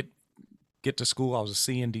did get to school, I was a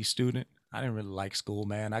C&D student. I didn't really like school,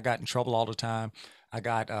 man. I got in trouble all the time. I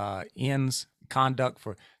got ends conduct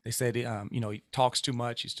for. They said, he talks too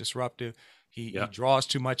much. He's disruptive. He Yeah. draws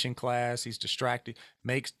too much in class. He's distracted.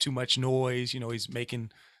 Makes too much noise. He's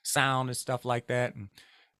making sound and stuff like that. And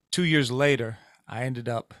 2 years later, I ended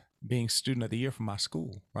up being student of the year for my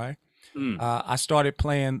school. Right. Mm. I started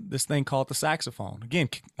playing this thing called the saxophone. Again,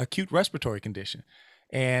 acute respiratory condition,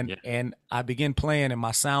 and Yeah. and I began playing, and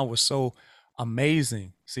my sound was so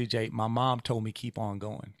amazing. CJ, my mom told me keep on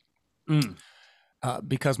going Mm.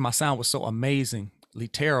 because my sound was so amazingly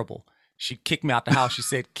terrible. She kicked me out the house. She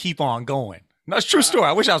said keep on going. No, it's a true story.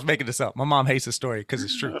 I wish I was making this up. My mom hates the story because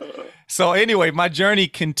it's true. So anyway, my journey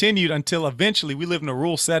continued until eventually we lived in a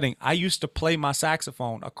rural setting. I used to play my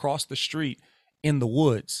saxophone across the street in the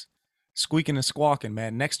woods, squeaking and squawking,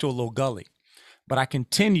 man, next to a little gully. But I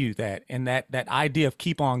continue that, and that idea of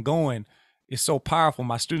keep on going is so powerful.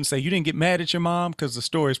 My students say, "You didn't get mad at your mom?" Because the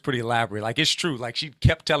story is pretty elaborate. Like it's true. Like she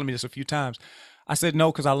kept telling me this a few times. I said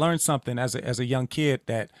no, because I learned something as a young kid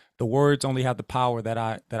that the words only have the power that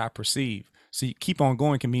I perceive. See, keep on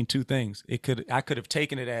going can mean two things. I could have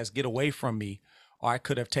taken it as get away from me, or I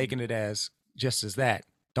could have taken it as just as that.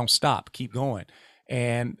 Don't stop, keep going.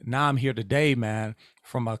 And now I'm here today, man,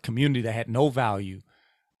 from a community that had no value.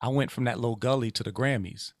 I went from that little gully to the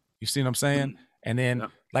Grammys. You see what I'm saying? Mm. And then Yeah.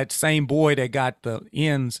 like the same boy that got the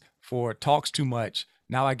ends for talks too much,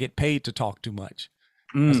 now I get paid to talk too much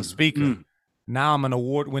as a Mm. speaker. Mm. Now I'm an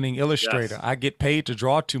award-winning illustrator. Yes. I get paid to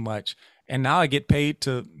draw too much, and now I get paid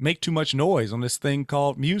to make too much noise on this thing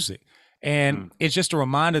called music. And Mm. it's just a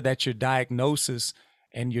reminder that your diagnosis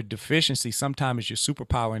and your deficiency sometimes is your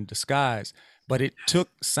superpower in disguise. But it took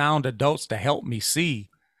sound adults to help me see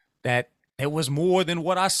that it was more than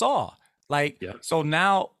what I saw. Like, Yeah. so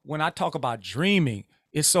now when I talk about dreaming,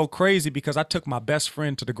 it's so crazy because I took my best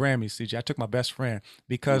friend to the Grammys, CJ. I took my best friend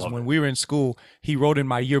because Love when it. we were in school, he wrote in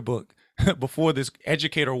my yearbook before this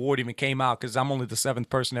educator award even came out, because I'm only the seventh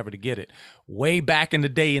person ever to get it. Way back in the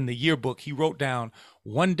day in the yearbook, he wrote down,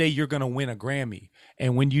 one day you're going to win a Grammy.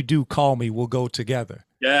 And when you do, call me. We'll go together.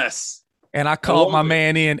 Yes. And I I called my love it.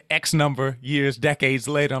 man in X number years, decades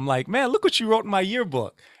later. I'm like, man, look what you wrote in my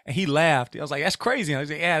yearbook. And he laughed. I was like, that's crazy. And I was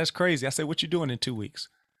like, yeah, that's crazy. I said, what you doing in 2 weeks?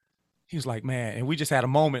 He was like, man, and we just had a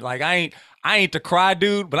moment. Like, I ain't the cry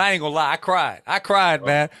dude, but I ain't gonna lie. I cried, Love it.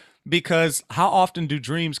 man, because how often do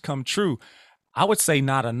dreams come true? I would say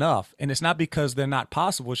not enough. And it's not because they're not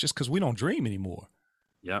possible. It's just because we don't dream anymore.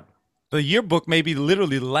 Yeah. The yearbook may be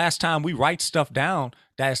literally the last time we write stuff down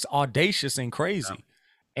that's audacious and Yeah. crazy.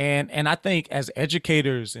 And I think as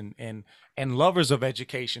educators and lovers of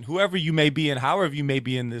education, whoever you may be and however you may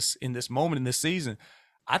be in this moment in this season,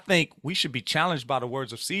 I think we should be challenged by the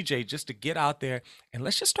words of CJ just to get out there and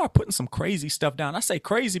let's just start putting some crazy stuff down. I say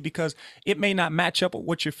crazy because it may not match up with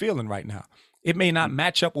what you're feeling right now. It may not Mm.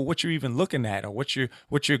 match up with what you're even looking at or what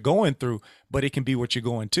you're going through, but it can be what you're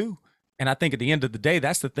going to. And I think at the end of the day,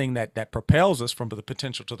 that's the thing that propels us from the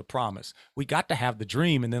potential to the promise. We got to have the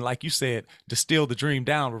dream, and then, like you said, distill the dream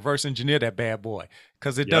down, reverse engineer that bad boy,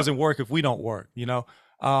 because it Yep. doesn't work if we don't work.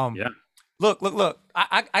 Um, Yeah. look.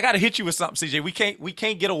 I got to hit you with something, CJ. We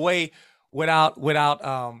can't get away without.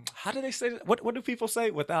 How do they say that? What do people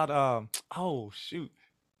say without? Oh shoot,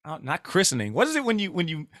 not christening. What is it when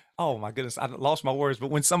you? Oh my goodness, I lost my words.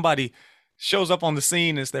 But when somebody shows up on the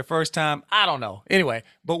scene, it's their first time. I don't know. Anyway,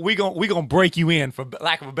 but we gonna break you in, for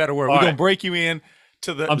lack of a better word. All We're gonna right. break you in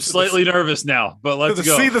I'm slightly nervous now, but let's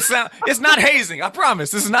go. See the sound. It's not hazing. I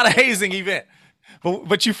promise. This is not a hazing event.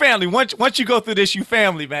 But you family. Once you go through this, you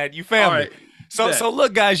family, man. You family. All right. So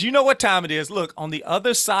look, guys, you know what time it is. Look, on the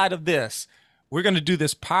other side of this, we're going to do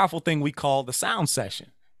this powerful thing we call the sound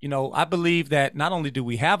session. You know, I believe that not only do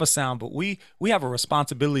we have a sound, but we have a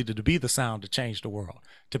responsibility to be the sound to change the world,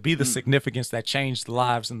 to be the significance that changed the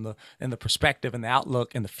lives and the perspective and the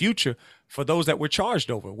outlook and the future for those that we're charged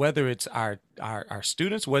over, whether it's our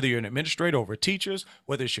students, whether you're an administrator over teachers,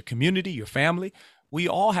 whether it's your community, your family. We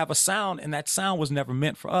all have a sound, and that sound was never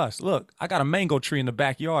meant for us. Look, I got a mango tree in the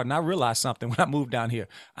backyard, and I realized something when I moved down here.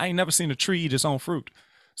 I ain't never seen a tree eat its own fruit.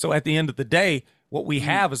 So at the end of the day, what we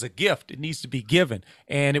have is a gift. It needs to be given,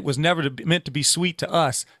 and it was never meant to be sweet to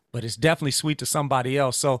us, but it's definitely sweet to somebody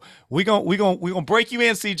else. So we're gonna break you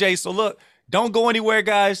in, CJ. So look, don't go anywhere,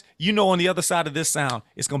 guys. You know, on the other side of this sound,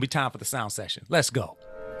 it's gonna be time for the sound session. Let's go.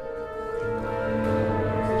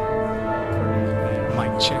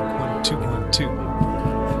 Mic check 1 2 1 2.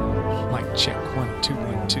 Mic check 1 2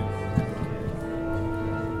 1 2.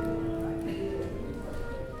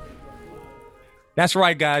 That's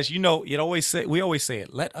right, guys. You know, we always say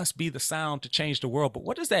it, let us be the sound to change the world. But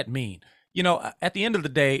what does that mean? You know, at the end of the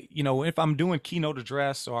day, you know, if I'm doing keynote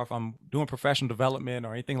address or if I'm doing professional development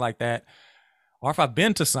or anything like that, or if I've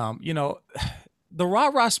been to some, you know, the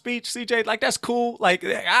rah-rah speech, CJ, like that's cool. Like,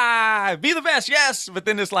 be the best, yes. But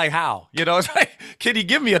then it's like, how? You know, it's like, can he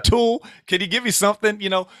give me a tool? Can he give me something? You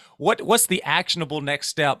know, what's the actionable next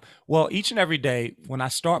step? Well, each and every day, when I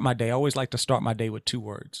start my day, I always like to start my day with 2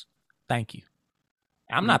 words. Thank you.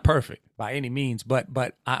 I'm not perfect by any means, but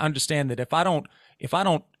I understand that if I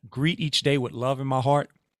don't greet each day with love in my heart,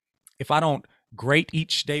 if I don't grate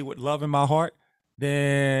each day with love in my heart,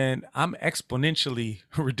 then I'm exponentially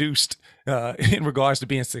reduced in regards to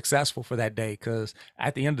being successful for that day. Because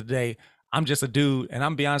at the end of the day, I'm just a dude, and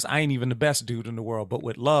I'm be honest, I ain't even the best dude in the world. But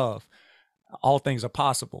with love, all things are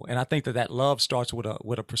possible, and I think that love starts with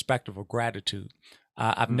a perspective of gratitude.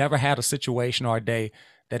 I've never had a situation or a day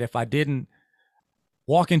that if I didn't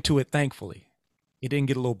walk into it thankfully, it didn't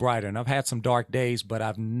get a little brighter. And I've had some dark days, but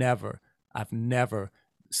I've never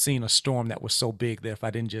seen a storm that was so big that if I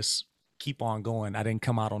didn't just keep on going, I didn't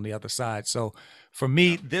come out on the other side. So for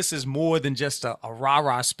me, this is more than just a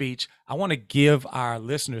rah-rah speech. I want to give our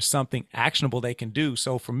listeners something actionable they can do.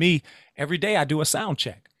 So for me, every day I do a sound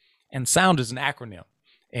check, and sound is an acronym.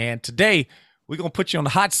 And today we're going to put you on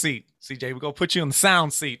the hot seat, CJ. We're going to put you on the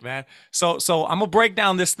sound seat, man. So I'm going to break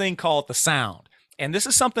down this thing called the sound. And this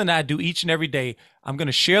is something that I do each and every day. I'm going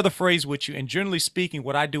to share the phrase with you. And generally speaking,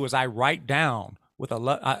 what I do is I write down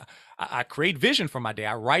I create vision for my day.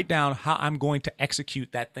 I write down how I'm going to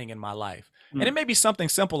execute that thing in my life. And it may be something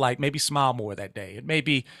simple like maybe smile more that day. It may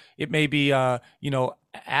be, you know,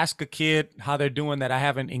 ask a kid how they're doing that I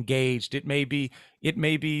haven't engaged. It may be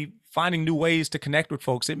finding new ways to connect with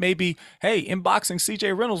folks. It may be, hey, inboxing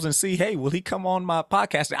CJ Reynolds and see, hey, will he come on my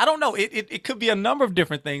podcast? I don't know. It could be a number of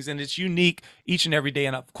different things, and it's unique each and every day.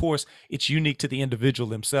 And of course, it's unique to the individual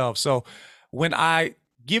themselves. So when I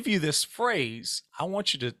give you this phrase, I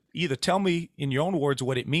want you to either tell me in your own words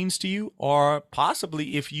what it means to you, or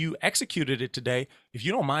possibly if you executed it today, if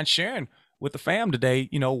you don't mind sharing with the fam today,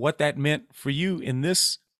 you know, what that meant for you in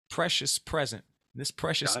this precious present, this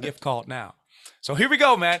precious gift called now. So here we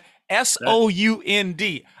go, man.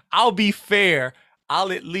 SOUND. I'll be fair.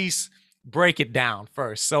 I'll at least break it down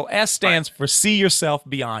first. So S stands for see yourself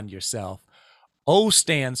beyond yourself. O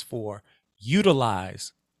stands for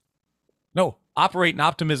operate in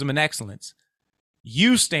optimism and excellence.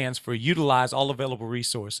 U stands for utilize all available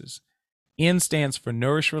resources. N stands for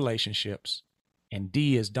nourish relationships. And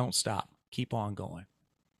D is don't stop. Keep on going.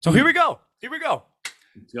 So here we go.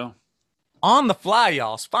 Let's go. On the fly,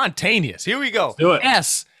 y'all. Spontaneous. Here we go. Let's do it.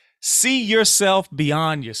 S, see yourself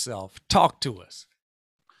beyond yourself. Talk to us.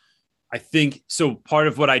 I think so. Part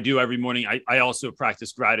of what I do every morning, I also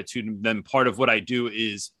practice gratitude. And then part of what I do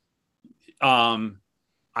is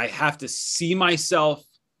I have to see myself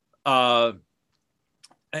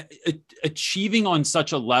achieving on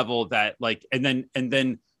such a level that like, and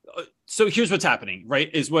then, so here's what's happening, right?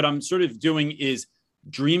 Is what I'm sort of doing is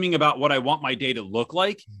dreaming about what I want my day to look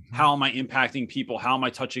like. Mm-hmm. How am I impacting people? How am I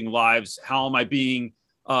touching lives? How am I being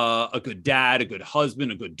a good dad, a good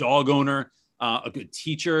husband, a good dog owner, a good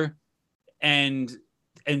teacher? And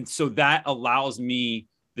so that allows me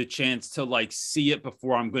the chance to like see it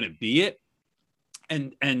before I'm going to be it.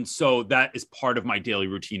 And so that is part of my daily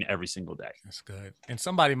routine every single day. That's good. And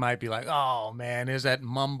somebody might be like, oh man, there's that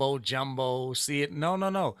mumbo jumbo, see it.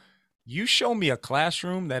 No. You show me a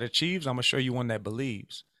classroom that achieves, I'm going to show you one that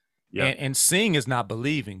believes. Yep. And seeing is not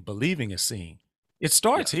believing. Believing is seeing. It Yeah.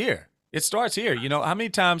 starts here. It starts here. You know, how many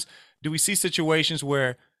times do we see situations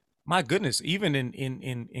where, my goodness, even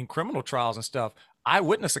in criminal trials and stuff,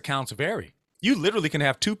 eyewitness accounts vary. You literally can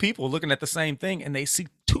have two people looking at the same thing and they see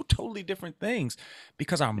two totally different things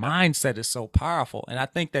because our Yeah. mindset is so powerful. And I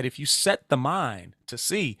think that if you set the mind to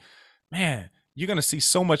see, man, you're gonna see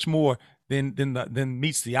so much more than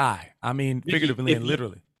meets the eye. I mean, figuratively If and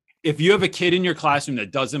literally. if you have a kid in your classroom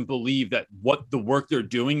that doesn't believe that what the work they're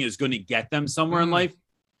doing is going to get them somewhere in Mm, life,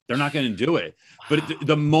 they're not going to do it. But wow.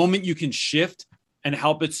 the moment you can shift and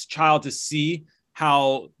help its child to see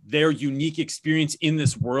how their unique experience in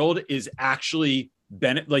this world is actually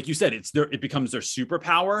like you said, it becomes their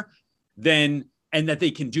superpower, then, and that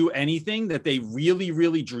they can do anything that they really,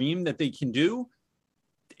 really dream that they can do,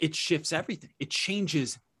 it shifts everything. It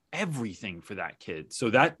changes everything for that kid. So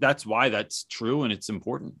that's why that's true and it's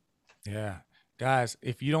important. Yeah. Guys,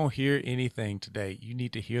 if you don't hear anything today, you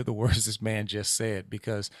need to hear the words this man just said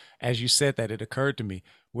because as you said that, it occurred to me,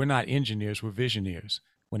 we're not engineers, we're visionaries.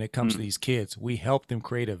 When it comes to Mm. these kids, we help them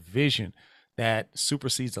create a vision that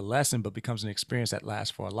supersedes a lesson but becomes an experience that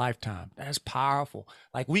lasts for a lifetime. That's powerful.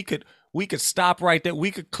 Like we could stop right there.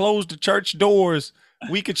 We could close the church doors.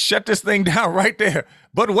 We could shut this thing down right there.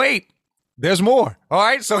 But wait, there's more. All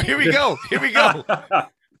right? So here we go. Here we go.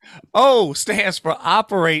 O stands for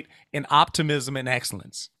operate in optimism and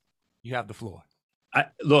excellence. You have the floor.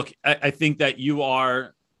 I think that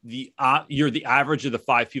you're the average of the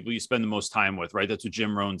five people you spend the most time with, right? That's what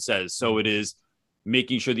Jim Rohn says. So it is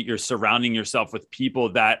making sure that you're surrounding yourself with people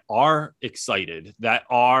that are excited, that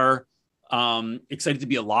are excited to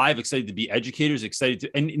be alive, excited to be educators, excited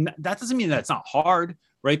to, and that doesn't mean that it's not hard,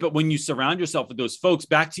 right? But when you surround yourself with those folks,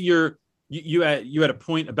 back to you had a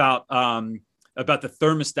point about the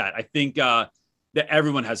thermostat. I think that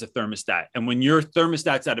everyone has a thermostat, and when your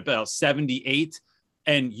thermostat's at about 78,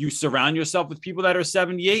 and you surround yourself with people that are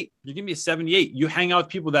 78, you're gonna be a 78. You hang out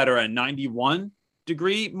with people that are a 91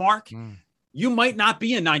 degree mark, Mm. you might not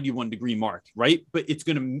be a 91 degree mark, right? But it's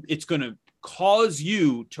gonna cause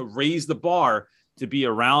you to raise the bar to be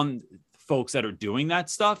around folks that are doing that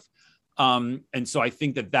stuff. And so I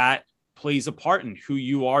think that plays a part in who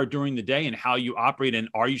you are during the day and how you operate. And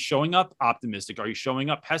are you showing up optimistic? Are you showing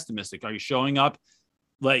up pessimistic? Are you showing up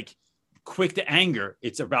like quick to anger?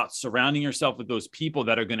 It's about surrounding yourself with those people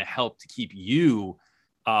that are going to help to keep you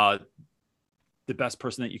the best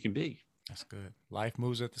person that you can be. That's good. Life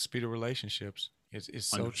moves at the speed of relationships. It's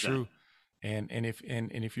so 100%. true. And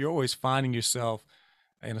if you're always finding yourself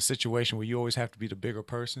in a situation where you always have to be the bigger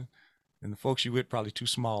person, then the folks you with probably too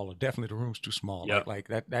small, or definitely the room's too small. Yep. Like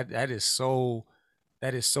that is so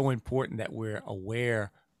important that we're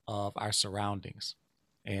aware of our surroundings.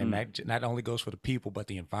 And that not only goes for the people, but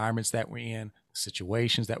the environments that we're in, the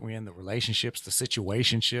situations that we're in, the relationships, the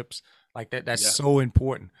situationships. Like that's Yeah. so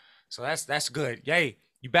important. So that's good. Yay.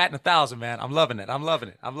 You batting 1,000, man. I'm loving it. I'm loving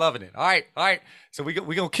it. I'm loving it. All right. All right. So we're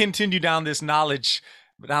gonna continue down this knowledge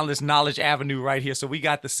avenue right here. So we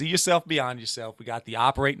got the see yourself beyond yourself. We got the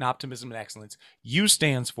operate in optimism and excellence. U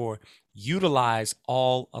stands for utilize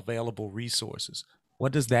all available resources.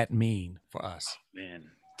 What does that mean for us?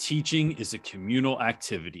 Man, teaching is a communal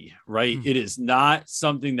activity, right? Mm. It is not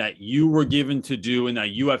something that you were given to do and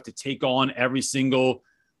that you have to take on every single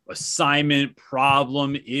assignment,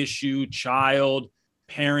 problem, issue, child,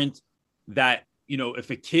 parent. That, if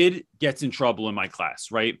a kid gets in trouble in my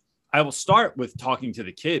class, right? I will start with talking to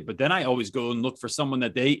the kid, but then I always go and look for someone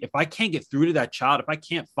that if I can't get through to that child, if I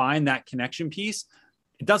can't find that connection piece,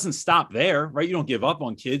 it doesn't stop there, right? You don't give up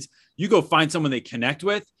on kids. You go find someone they connect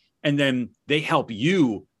with, and then they help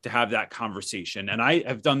you to have that conversation. And I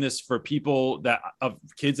have done this for people of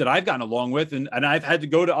kids that I've gotten along with, and I've had to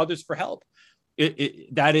go to others for help.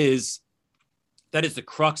 That is the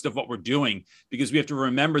crux of what we're doing, because we have to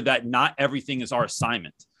remember that not everything is our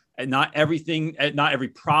assignment, and not every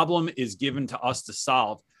problem is given to us to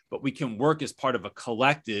solve, but we can work as part of a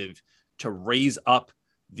collective to raise up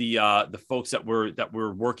the folks that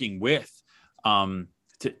we're working with,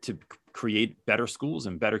 to create better schools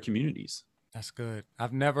and better communities. That's good.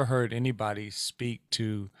 I've never heard anybody speak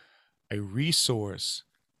to a resource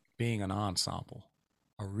being an ensemble,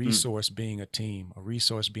 a Mm. resource being a team, a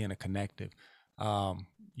resource being a connective.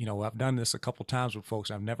 I've done this a couple times with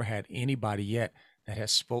folks. I've never had anybody yet that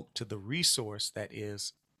has spoke to the resource that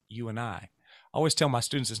is you and I. I always tell my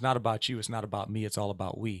students, it's not about you, it's not about me, it's all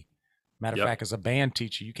about we. Matter of Yep. fact, as a band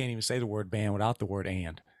teacher, you can't even say the word band without the word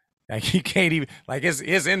and. Like you can't even like it's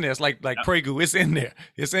in there. It's like Yep. Pregu. It's in there.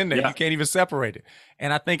 It's in there. Yeah. You can't even separate it.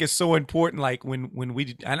 And I think it's so important. Like when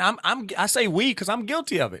we and I say we because I'm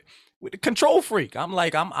guilty of it. With the control freak. I'm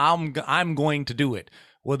like I'm going to do it.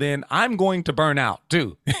 well, then I'm going to burn out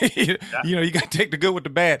too. You Yeah. you got to take the good with the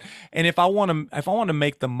bad. And if I want to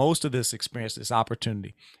make the most of this experience, this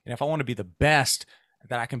opportunity, and if I want to be the best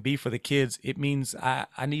that I can be for the kids, it means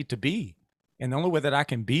I need to be. And the only way that I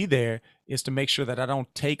can be there is to make sure that I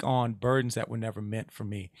don't take on burdens that were never meant for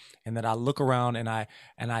me, and that I look around and I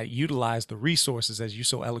utilize the resources, as you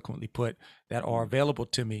so eloquently put, that are available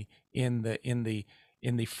to me in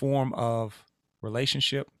the form of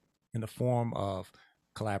relationship, in the form of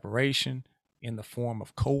collaboration, in the form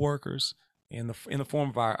of coworkers, in the form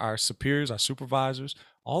of our superiors, our supervisors.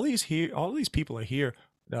 All these people are here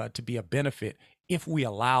to be a benefit if we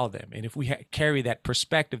allow them, and if we carry that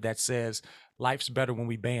perspective that says life's better when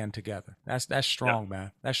we band together. That's Yeah. strong,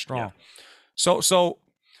 man. That's Yeah. strong. So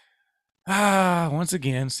once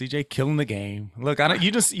again, CJ killing the game. Look, I don't,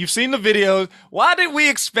 you've seen the videos. Why did we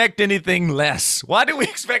expect anything less? Why did we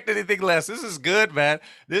expect anything less? This is good, man.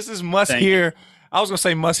 This is must Thank you. hear. I was gonna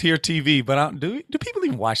say must hear TV, but do people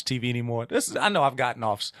even watch TV anymore? I know I've gotten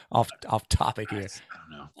off topic here. I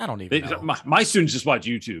don't know. I don't even know. My students just watch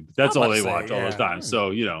YouTube. That's I'm all about they to say, watch all the yeah. time.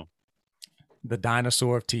 So, The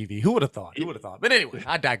dinosaur of TV. Who would have thought? Who would have thought? But anyway,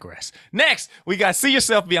 I digress. Next, we got see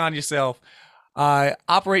yourself beyond yourself.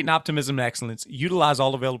 Operate in optimism and excellence. Utilize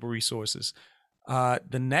all available resources.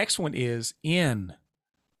 The next one is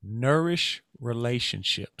nourish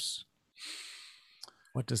relationships.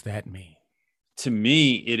 What does that mean? to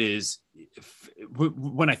me, it is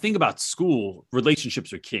when I think about school,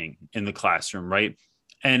 relationships are king in the classroom, right?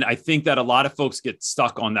 And I think that a lot of folks get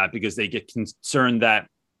stuck on that because they get concerned that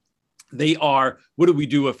what do we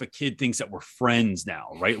do if a kid thinks that we're friends now,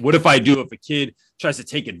 right? What if I do if a kid tries to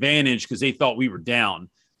take advantage because they thought we were down?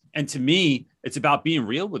 And to me, it's about being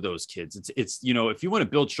real with those kids. It's if you want to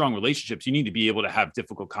build strong relationships, you need to be able to have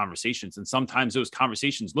difficult conversations. And sometimes those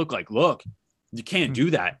conversations look, you can't do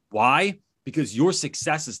that. Why? Because your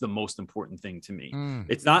success is the most important thing to me.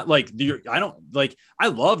 It's not like I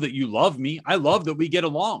love that you love me. I love that we get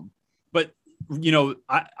along, but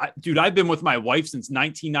dude, I've been with my wife since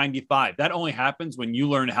 1995. That only happens when you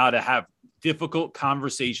learn how to have difficult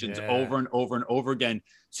conversations over and over and over again,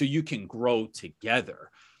 so you can grow together.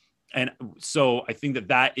 And so I think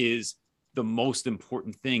that is the most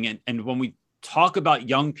important thing. And when we talk about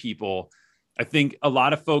young people, I think a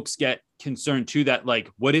lot of folks get concerned too, that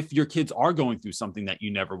what if your kids are going through something that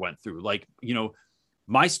you never went through?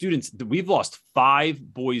 My students, we've lost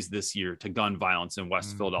 5 boys this year to gun violence in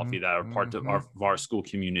West Philadelphia that are part of our school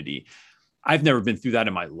community. I've never been through that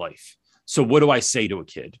in my life. So what do I say to a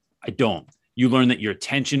kid? I don't. You learn that your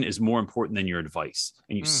attention is more important than your advice,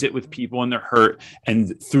 and you sit with people and they're hurt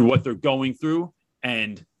and through what they're going through.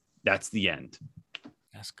 And that's the end.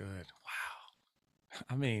 That's good. Wow.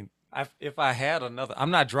 I mean, if I had another,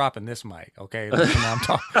 I'm not dropping this mic. Okay. I'm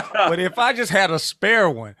talking, but if I just had a spare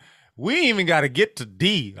one, we ain't even got to get to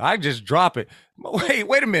D. I just drop it.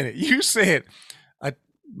 Wait a minute. You said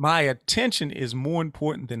my attention is more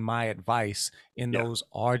important than my advice in those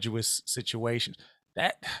arduous situations.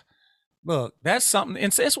 That's something.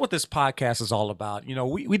 And it's what this podcast is all about.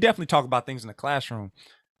 We definitely talk about things in the classroom,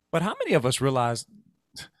 but how many of us realize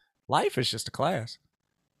life is just a class?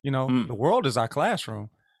 The world is our classroom.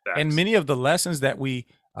 Facts. And many of the lessons that we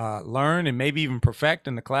learn and maybe even perfect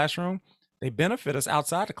in the classroom, they benefit us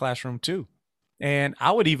outside the classroom too. And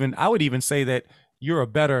I would even say that you're a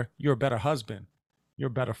better husband, you're a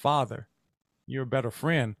better father, you're a better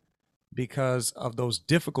friend because of those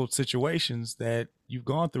difficult situations that you've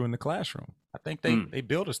gone through in the classroom. I think they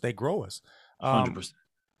build us, they grow us. 100%.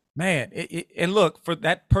 Man, and look, for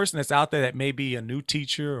that person that's out there that may be a new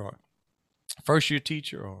teacher or first year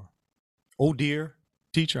teacher or oh dear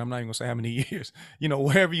teacher, I'm not even gonna say how many years,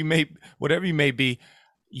 whatever you may be,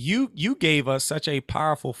 you gave us such a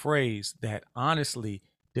powerful phrase that honestly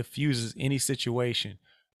diffuses any situation.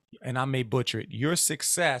 And I may butcher it. Your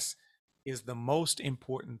success is the most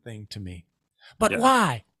important thing to me. But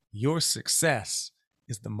why? Your success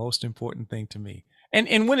is the most important thing to me.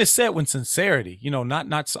 And when it's said with sincerity,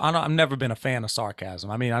 I've never been a fan of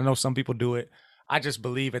sarcasm. I mean, I know some people do it. I just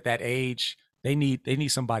believe at that age, they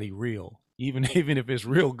need somebody real. Even if it's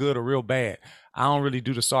real good or real bad, I don't really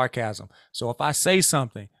do the sarcasm. So if I say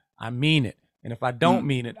something, I mean it. And if I don't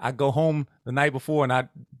mean it, I go home the night before and I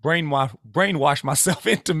brainwash myself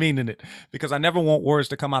into meaning it, because I never want words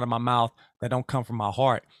to come out of my mouth that don't come from my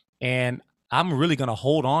heart. And I'm really going to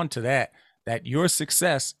hold on to that your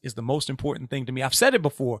success is the most important thing to me. I've said it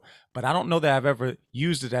before, but I don't know that I've ever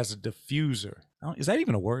used it as a diffuser. Is that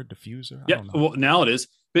even a word, diffuser? Yeah, well, now it is.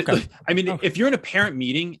 But I mean, if you're in a parent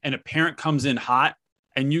meeting and a parent comes in hot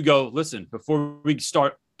and you go, listen, before we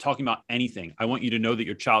start talking about anything, I want you to know that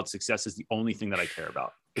your child's success is the only thing that I care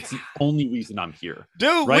about. It's the only reason I'm here.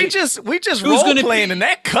 Dude, right? we just role playing in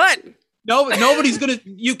that cut. No, nobody's gonna.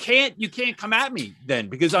 You can't come at me then,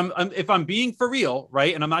 because I'm if I'm being for real,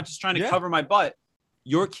 right? And I'm not just trying to cover my butt.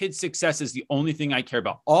 Your kid's success is the only thing I care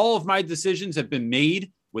about. All of my decisions have been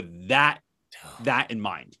made with that in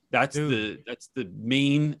mind. That's the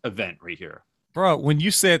main event right here. Bro, when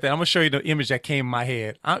you said that, I'm gonna show you the image that came in my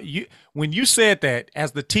head. When you said that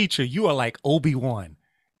as the teacher, you are like Obi-Wan,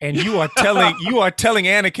 and you are telling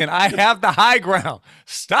Anakin, I have the high ground.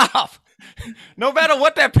 Stop. No matter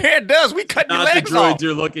what that parent does, we cut your legs off. Not the droids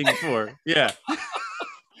you're looking for. Yeah.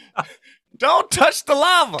 Don't touch the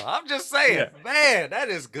lava. I'm just saying, man, that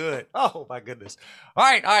is good. Oh my goodness. All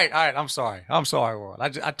right. I'm sorry, Warren.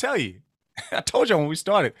 I tell you, I told you when we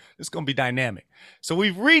started, it's gonna be dynamic. So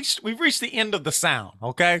we've reached the end of the sound.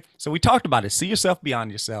 Okay. So we talked about it. See yourself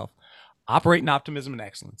beyond yourself. Operate in optimism and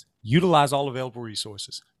excellence. Utilize all available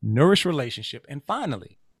resources. Nourish relationship. And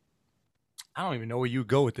finally, I don't even know where you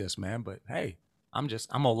go with this, man. But hey, I'm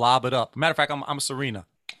gonna lob it up. Matter of fact, I'm Serena.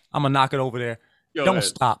 I'm gonna knock it over there. Don't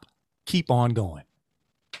stop. Keep on going.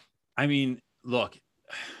 I mean, look,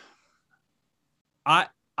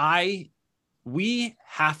 we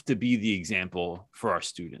have to be the example for our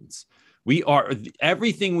students. We are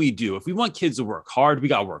everything we do. If we want kids to work hard, we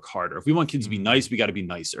got to work harder. If we want kids to be nice, we got to be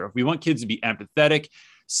nicer. If we want kids to be empathetic,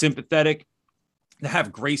 sympathetic, to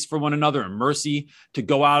have grace for one another and mercy, to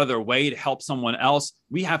go out of their way to help someone else,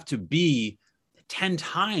 we have to be 10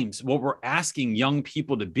 times what we're asking young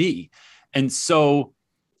people to be. And so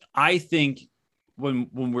I think when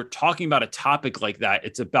we're talking about a topic like that,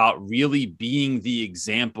 it's about really being the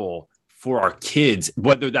example for our kids,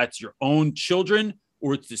 whether that's your own children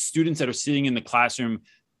or it's the students that are sitting in the classroom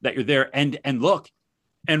that you're there. And look,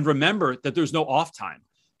 and remember that there's no off time,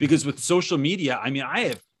 because with social media, I mean, I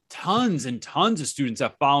have tons and tons of students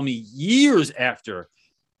that follow me years after.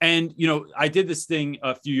 And, you know, I did this thing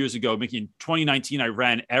a few years ago, Mickey. In 2019, I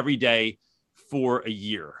ran every day for a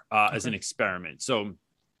year as an experiment. So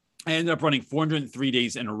I ended up running 403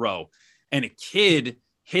 days in a row. And a kid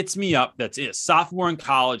hits me up that's a sophomore in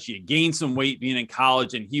college. He had gained some weight being in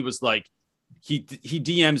college. And he was like, he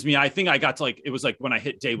DMs me. I think I got to like, it was like when I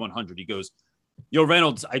hit day 100, he goes, yo,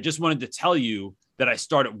 Reynolds, I just wanted to tell you that I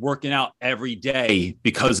started working out every day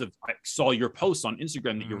because of, I saw your posts on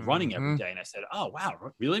Instagram that you're running every day. And I said, oh,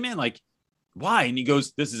 wow, really, man? Like, why? And he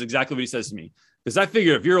goes, this is exactly what he says to me. Because I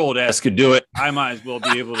figure if your old ass could do it, I might as well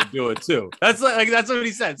be able to do it too. That's what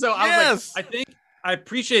he said. So I was like, I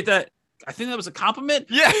appreciate that. I think that was a compliment.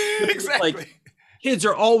 Yeah, exactly. Like, kids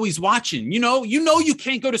are always watching. You know, you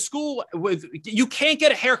can't go to school you can't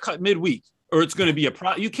get a haircut midweek, or it's going to be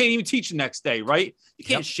you can't even teach the next day, right? You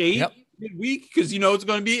can't shave midweek because you know it's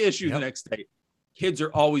going to be an issue the next day. Kids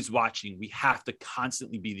are always watching. We have to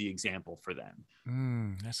constantly be the example for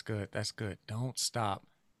them. That's good. That's good. Don't stop.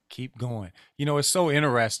 Keep going. You know, it's so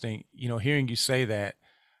interesting, you know, hearing you say that.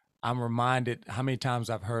 I'm reminded how many times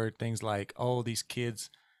I've heard things like, oh, these kids,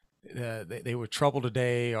 they were trouble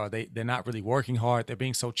today, or they're not really working hard. They're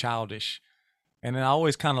being so childish. And then I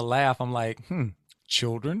always kind of laugh. I'm like,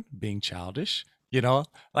 children being childish, you know,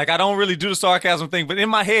 like I don't really do the sarcasm thing, but in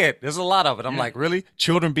my head, there's a lot of it. I'm like, really?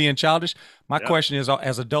 Children being childish? My question is,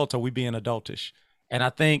 as adults, are we being adultish? And I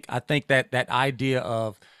think that idea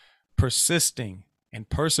of persisting and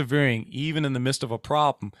persevering, even in the midst of a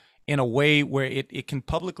problem, in a way where it can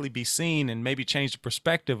publicly be seen and maybe change the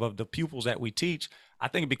perspective of the pupils that we teach, I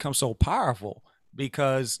think it becomes so powerful,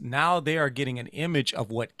 because now they are getting an image of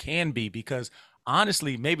what can be, because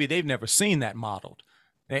honestly, maybe they've never seen that modeled.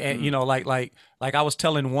 And, you know, like I was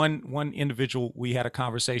telling one individual we had a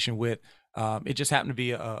conversation with, it just happened to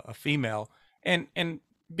be a female, and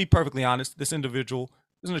be perfectly honest, this individual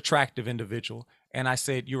is an attractive individual. And I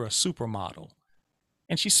said, you're a supermodel.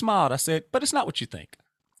 And she smiled. I said, but it's not what you think.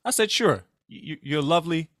 I said, sure, you're a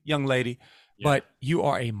lovely young lady, but you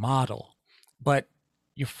are a model. But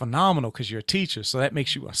you're phenomenal because you're a teacher. So that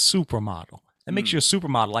makes you a supermodel. That makes you a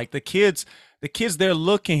supermodel. Like the kids, they're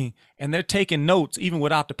looking and they're taking notes even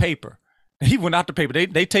without the paper. Even without the paper,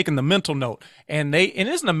 they taking the mental note. And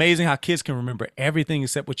isn't it amazing how kids can remember everything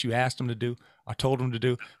except what you asked them to do or told them to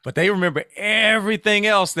do, but they remember everything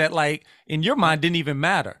else that, like, in your mind didn't even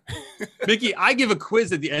matter. Mickey, I give a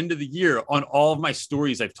quiz at the end of the year on all of my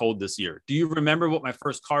stories I've told this year. Do you remember what my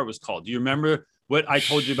first car was called? Do you remember what I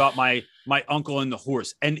told you about my uncle and the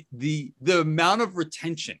horse? And the amount of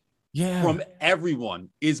retention from everyone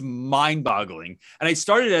is mind-boggling. And I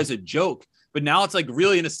started as a joke, but now it's like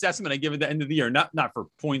really an assessment I give at the end of the year, not for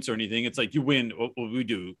points or anything. It's like you win what we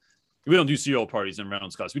do. We don't do cereal parties in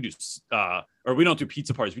Reynolds class. We do, or we don't do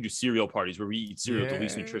pizza parties. We do cereal parties where we eat cereal with the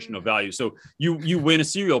least nutritional value. So you win a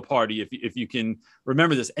cereal party if you can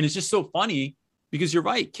remember this. And it's just so funny because you're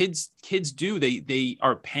right. Kids do, they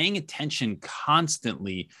are paying attention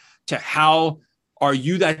constantly to how are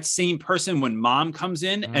you that same person when mom comes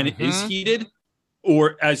in and it is heated,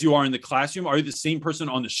 or as you are in the classroom? Are you the same person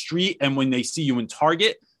on the street and when they see you in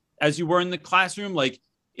Target as you were in the classroom? Like,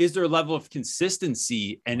 is there a level of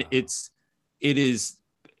consistency? And it's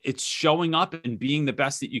showing up and being the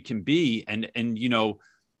best that you can be. And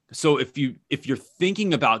so if you're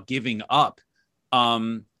thinking about giving up,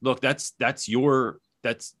 look, that's your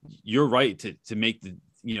right to make the,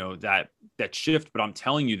 that shift. But I'm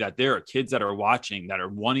telling you that there are kids that are watching that are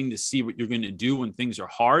wanting to see what you're going to do when things are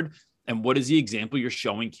hard. And what is the example you're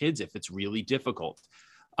showing kids if it's really difficult?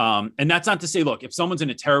 And that's not to say, look, if someone's in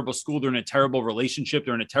a terrible school, they're in a terrible relationship,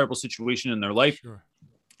 they're in a terrible situation in their life,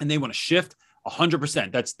 and they want to shift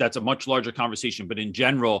 100%. That's a much larger conversation. But in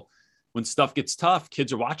general, when stuff gets tough,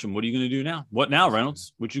 kids are watching. What are you going to do now? What now,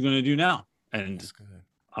 Reynolds? What you going to do now? And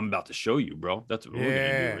I'm about to show you, bro. That's what we're going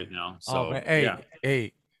to do right now. So,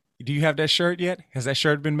 hey, do you have that shirt yet? Has that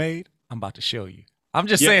shirt been made? I'm about to show you. I'm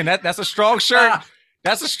just saying that's a strong shirt.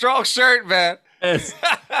 That's a strong shirt, man. Yes.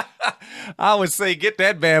 I would say get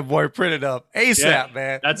that bad boy printed up ASAP,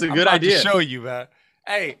 man. That's a good idea. To show you, man.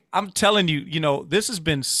 Hey, I'm telling you, this has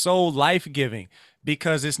been so life-giving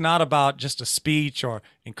because it's not about just a speech or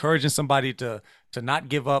encouraging somebody to not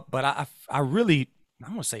give up. But I really,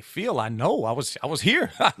 I'm gonna say I know. I was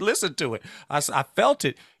here. I listened to it. I felt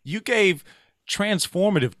it. You gave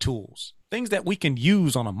transformative tools, things that we can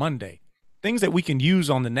use on a Monday. Things that we can use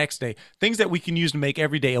on the next day, things that we can use to make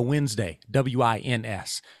every day a Wednesday,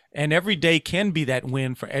 WINS. And every day can be that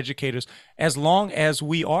win for educators as long as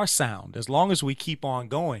we are sound, as long as we keep on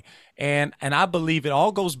going. And I believe it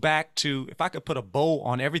all goes back to, if I could put a bow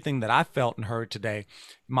on everything that I felt and heard today,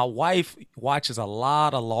 my wife watches a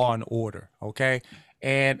lot of Law and Order, okay?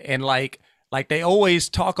 And like they always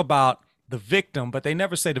talk about the victim, but they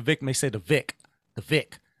never say the victim, they say the Vic.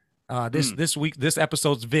 This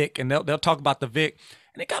episode's Vic, and they'll talk about the Vic,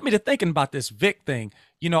 and it got me to thinking about this Vic thing.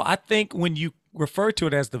 I think when you refer to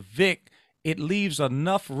it as the Vic, it leaves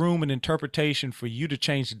enough room and interpretation for you to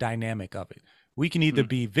change the dynamic of it. We can either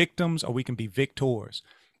be victims or we can be victors,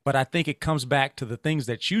 but I think it comes back to the things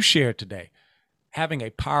that you shared today, having a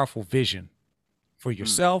powerful vision for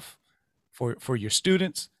yourself, for your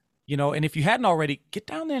students. And if you hadn't already, get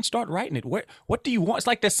down there and start writing it. What do you want? It's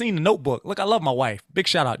like that scene in The Notebook. Look, I love my wife. Big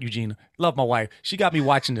shout out, Eugenia. Love my wife. She got me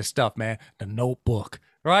watching this stuff, man. The Notebook,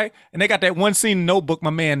 right? And they got that one scene in The Notebook, my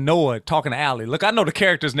man Noah talking to Allie. Look, I know the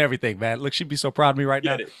characters and everything, man. Look, she'd be so proud of me right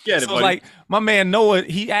now. Get it, buddy. Like, my man Noah,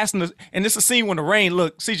 he asked him, and this is a scene when the rain,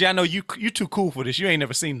 look, CJ, I know you too cool for this. You ain't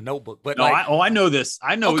never seen The Notebook. But no, I know this.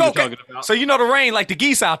 I know what you're talking about. So the rain, like the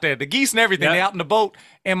geese out there, the geese and everything, they out in the boat.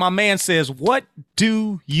 And my man says, what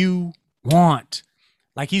do you want?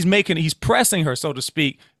 Like he's pressing her, so to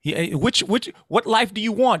speak. What life do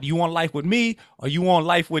you want? Do you want life with me, or you want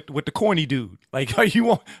life with the corny dude? Like, you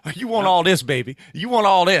want all this, baby? You want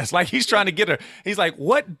all this? Like he's trying to get her. He's like,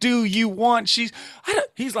 what do you want?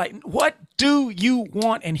 He's like, what do you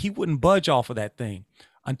want? And he wouldn't budge off of that thing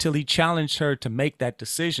until he challenged her to make that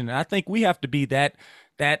decision. And I think we have to be that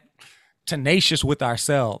tenacious with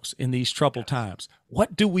ourselves in these troubled times.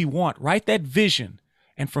 What do we want? Write that vision.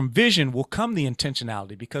 And from vision will come the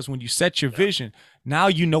intentionality, because when you set your vision, now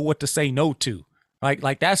you know what to say no to.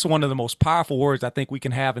 Like that's one of the most powerful words I think we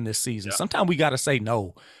can have in this season. Sometimes we got to say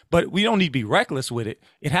no, but we don't need to be reckless with it.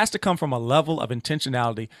 It has to come from a level of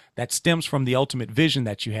intentionality that stems from the ultimate vision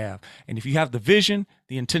that you have. And if you have the vision,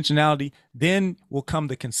 the intentionality, then will come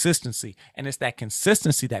the consistency. And it's that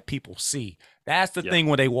consistency that people see. That's the thing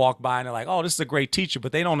when they walk by and they're like, oh, this is a great teacher,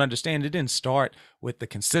 but they don't understand it didn't start with the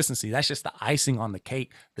consistency. That's just the icing on the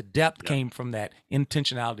cake. The depth came from that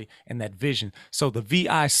intentionality and that vision. So the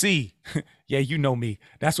VIC, yeah, you know me.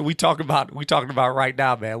 That's what we talking about. We talking about right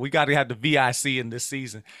now, man. We got to have the VIC in this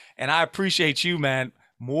season. And I appreciate you, man,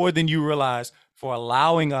 more than you realize, for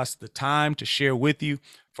allowing us the time to share with you,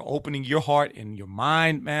 for opening your heart and your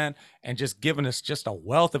mind, man, and just giving us just a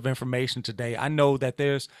wealth of information today. I know that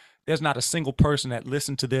there's not a single person that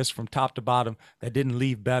listened to this from top to bottom that didn't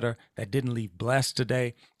leave better, that didn't leave blessed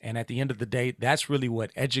today. And at the end of the day, that's really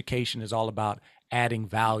what education is all about, adding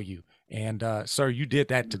value. And sir, you did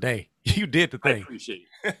that today. You did the thing. I appreciate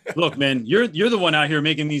it. Look, man, you're the one out here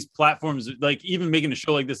making these platforms, like even making a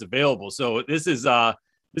show like this available. So this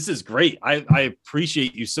is great. I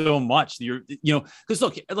appreciate you so much. Because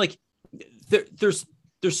look, like there's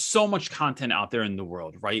there's so much content out there in the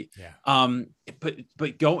world, right? Yeah. But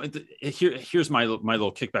here's my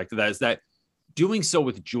little kickback to that, is that doing so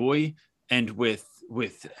with joy and with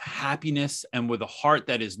happiness and with a heart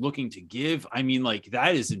that is looking to give. I mean, like,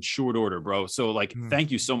 that is in short order, bro. So like,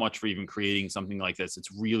 thank you so much for even creating something like this. It's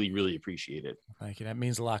really, really appreciated. Thank you. That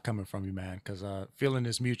means a lot coming from you, man, because feeling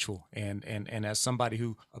is mutual. And as somebody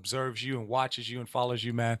who observes you and watches you and follows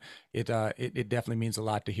you, man, it definitely means a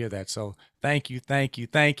lot to hear that. So thank you.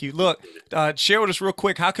 Look, share with us real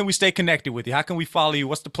quick. How can we stay connected with you? How can we follow you?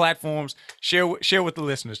 What's the platforms? Share with the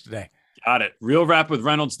listeners today. Got it.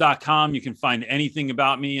 RealRapWithReynolds.com. You can find anything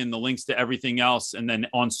about me and the links to everything else. And then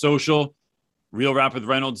on social, Real Rap with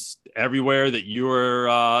Reynolds, everywhere that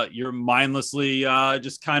you're mindlessly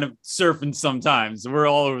just kind of surfing sometimes. We're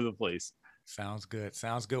all over the place. Sounds good.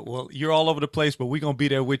 Well, you're all over the place, but we're going to be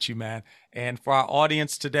there with you, man. And for our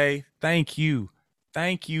audience today, thank you.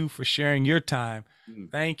 Thank you for sharing your time.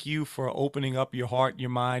 Thank you for opening up your heart,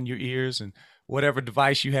 your mind, your ears, and whatever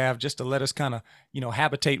device you have, just to let us kind of,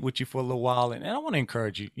 habitate with you for a little while. And I want to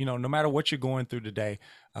encourage you, no matter what you're going through today,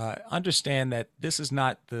 understand that this is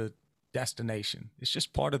not the destination. It's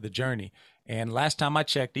just part of the journey. And last time I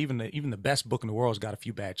checked, even the best book in the world has got a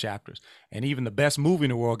few bad chapters. And even the best movie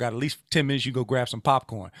in the world got at least 10 minutes you go grab some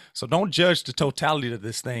popcorn. So don't judge the totality of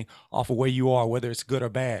this thing off of where you are, whether it's good or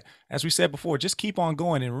bad. As we said before, just keep on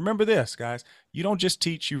going. And remember this, guys, you don't just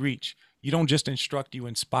teach, you reach. You don't just instruct, you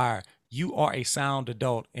inspire. You are a sound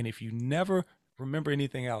adult. And if you never remember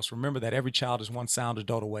anything else, remember that every child is one sound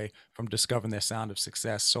adult away from discovering their sound of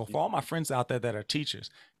success. So for all my friends out there that are teachers,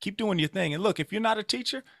 keep doing your thing. And look, if you're not a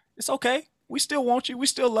teacher, it's okay. We still want you. We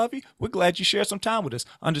still love you. We're glad you shared some time with us.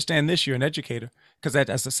 Understand this, you're an educator. Because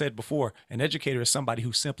as I said before, an educator is somebody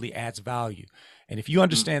who simply adds value. And if you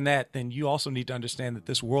understand that, then you also need to understand that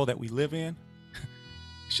this world that we live in,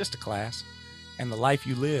 it's just a class. And the life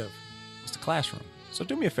you live is the classroom. So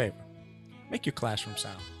do me a favor. Make your classroom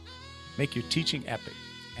sound. Make your teaching epic.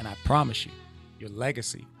 And I promise you, your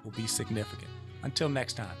legacy will be significant. Until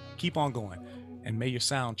next time, keep on going. And may your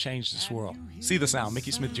sound change this world. See the sound,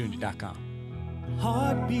 MickeySmithJr.com.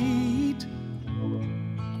 Heartbeat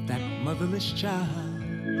of that motherless child.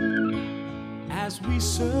 As we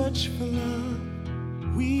search for love,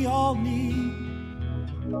 we all need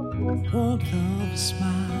warmth of a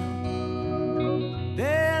smile.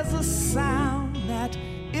 There's a sound that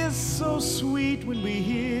is so sweet when we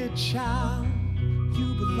hear, child,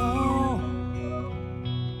 you belong.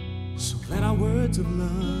 So let our words of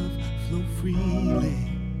love flow freely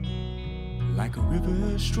like a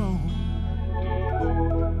river strong.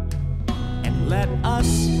 And let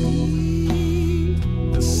us be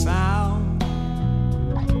the sound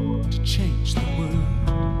to change the world.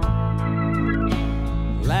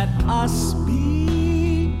 Let us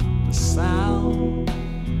be the sound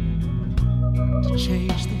to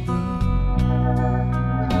change the world.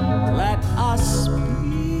 Let us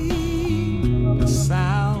be the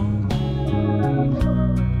sound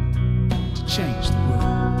to change the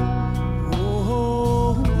world.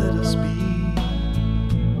 Oh, let us be.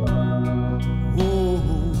 Oh,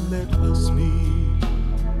 let us be.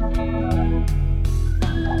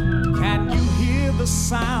 Can you hear the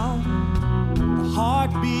sound, the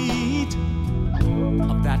heartbeat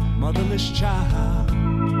of that motherless child?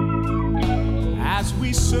 As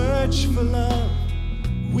we search for love,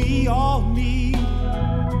 we all need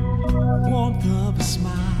warmth of a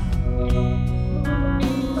smile.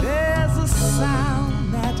 There's a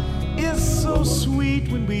sound that is so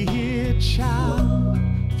sweet when we hear, child,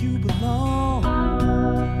 you belong.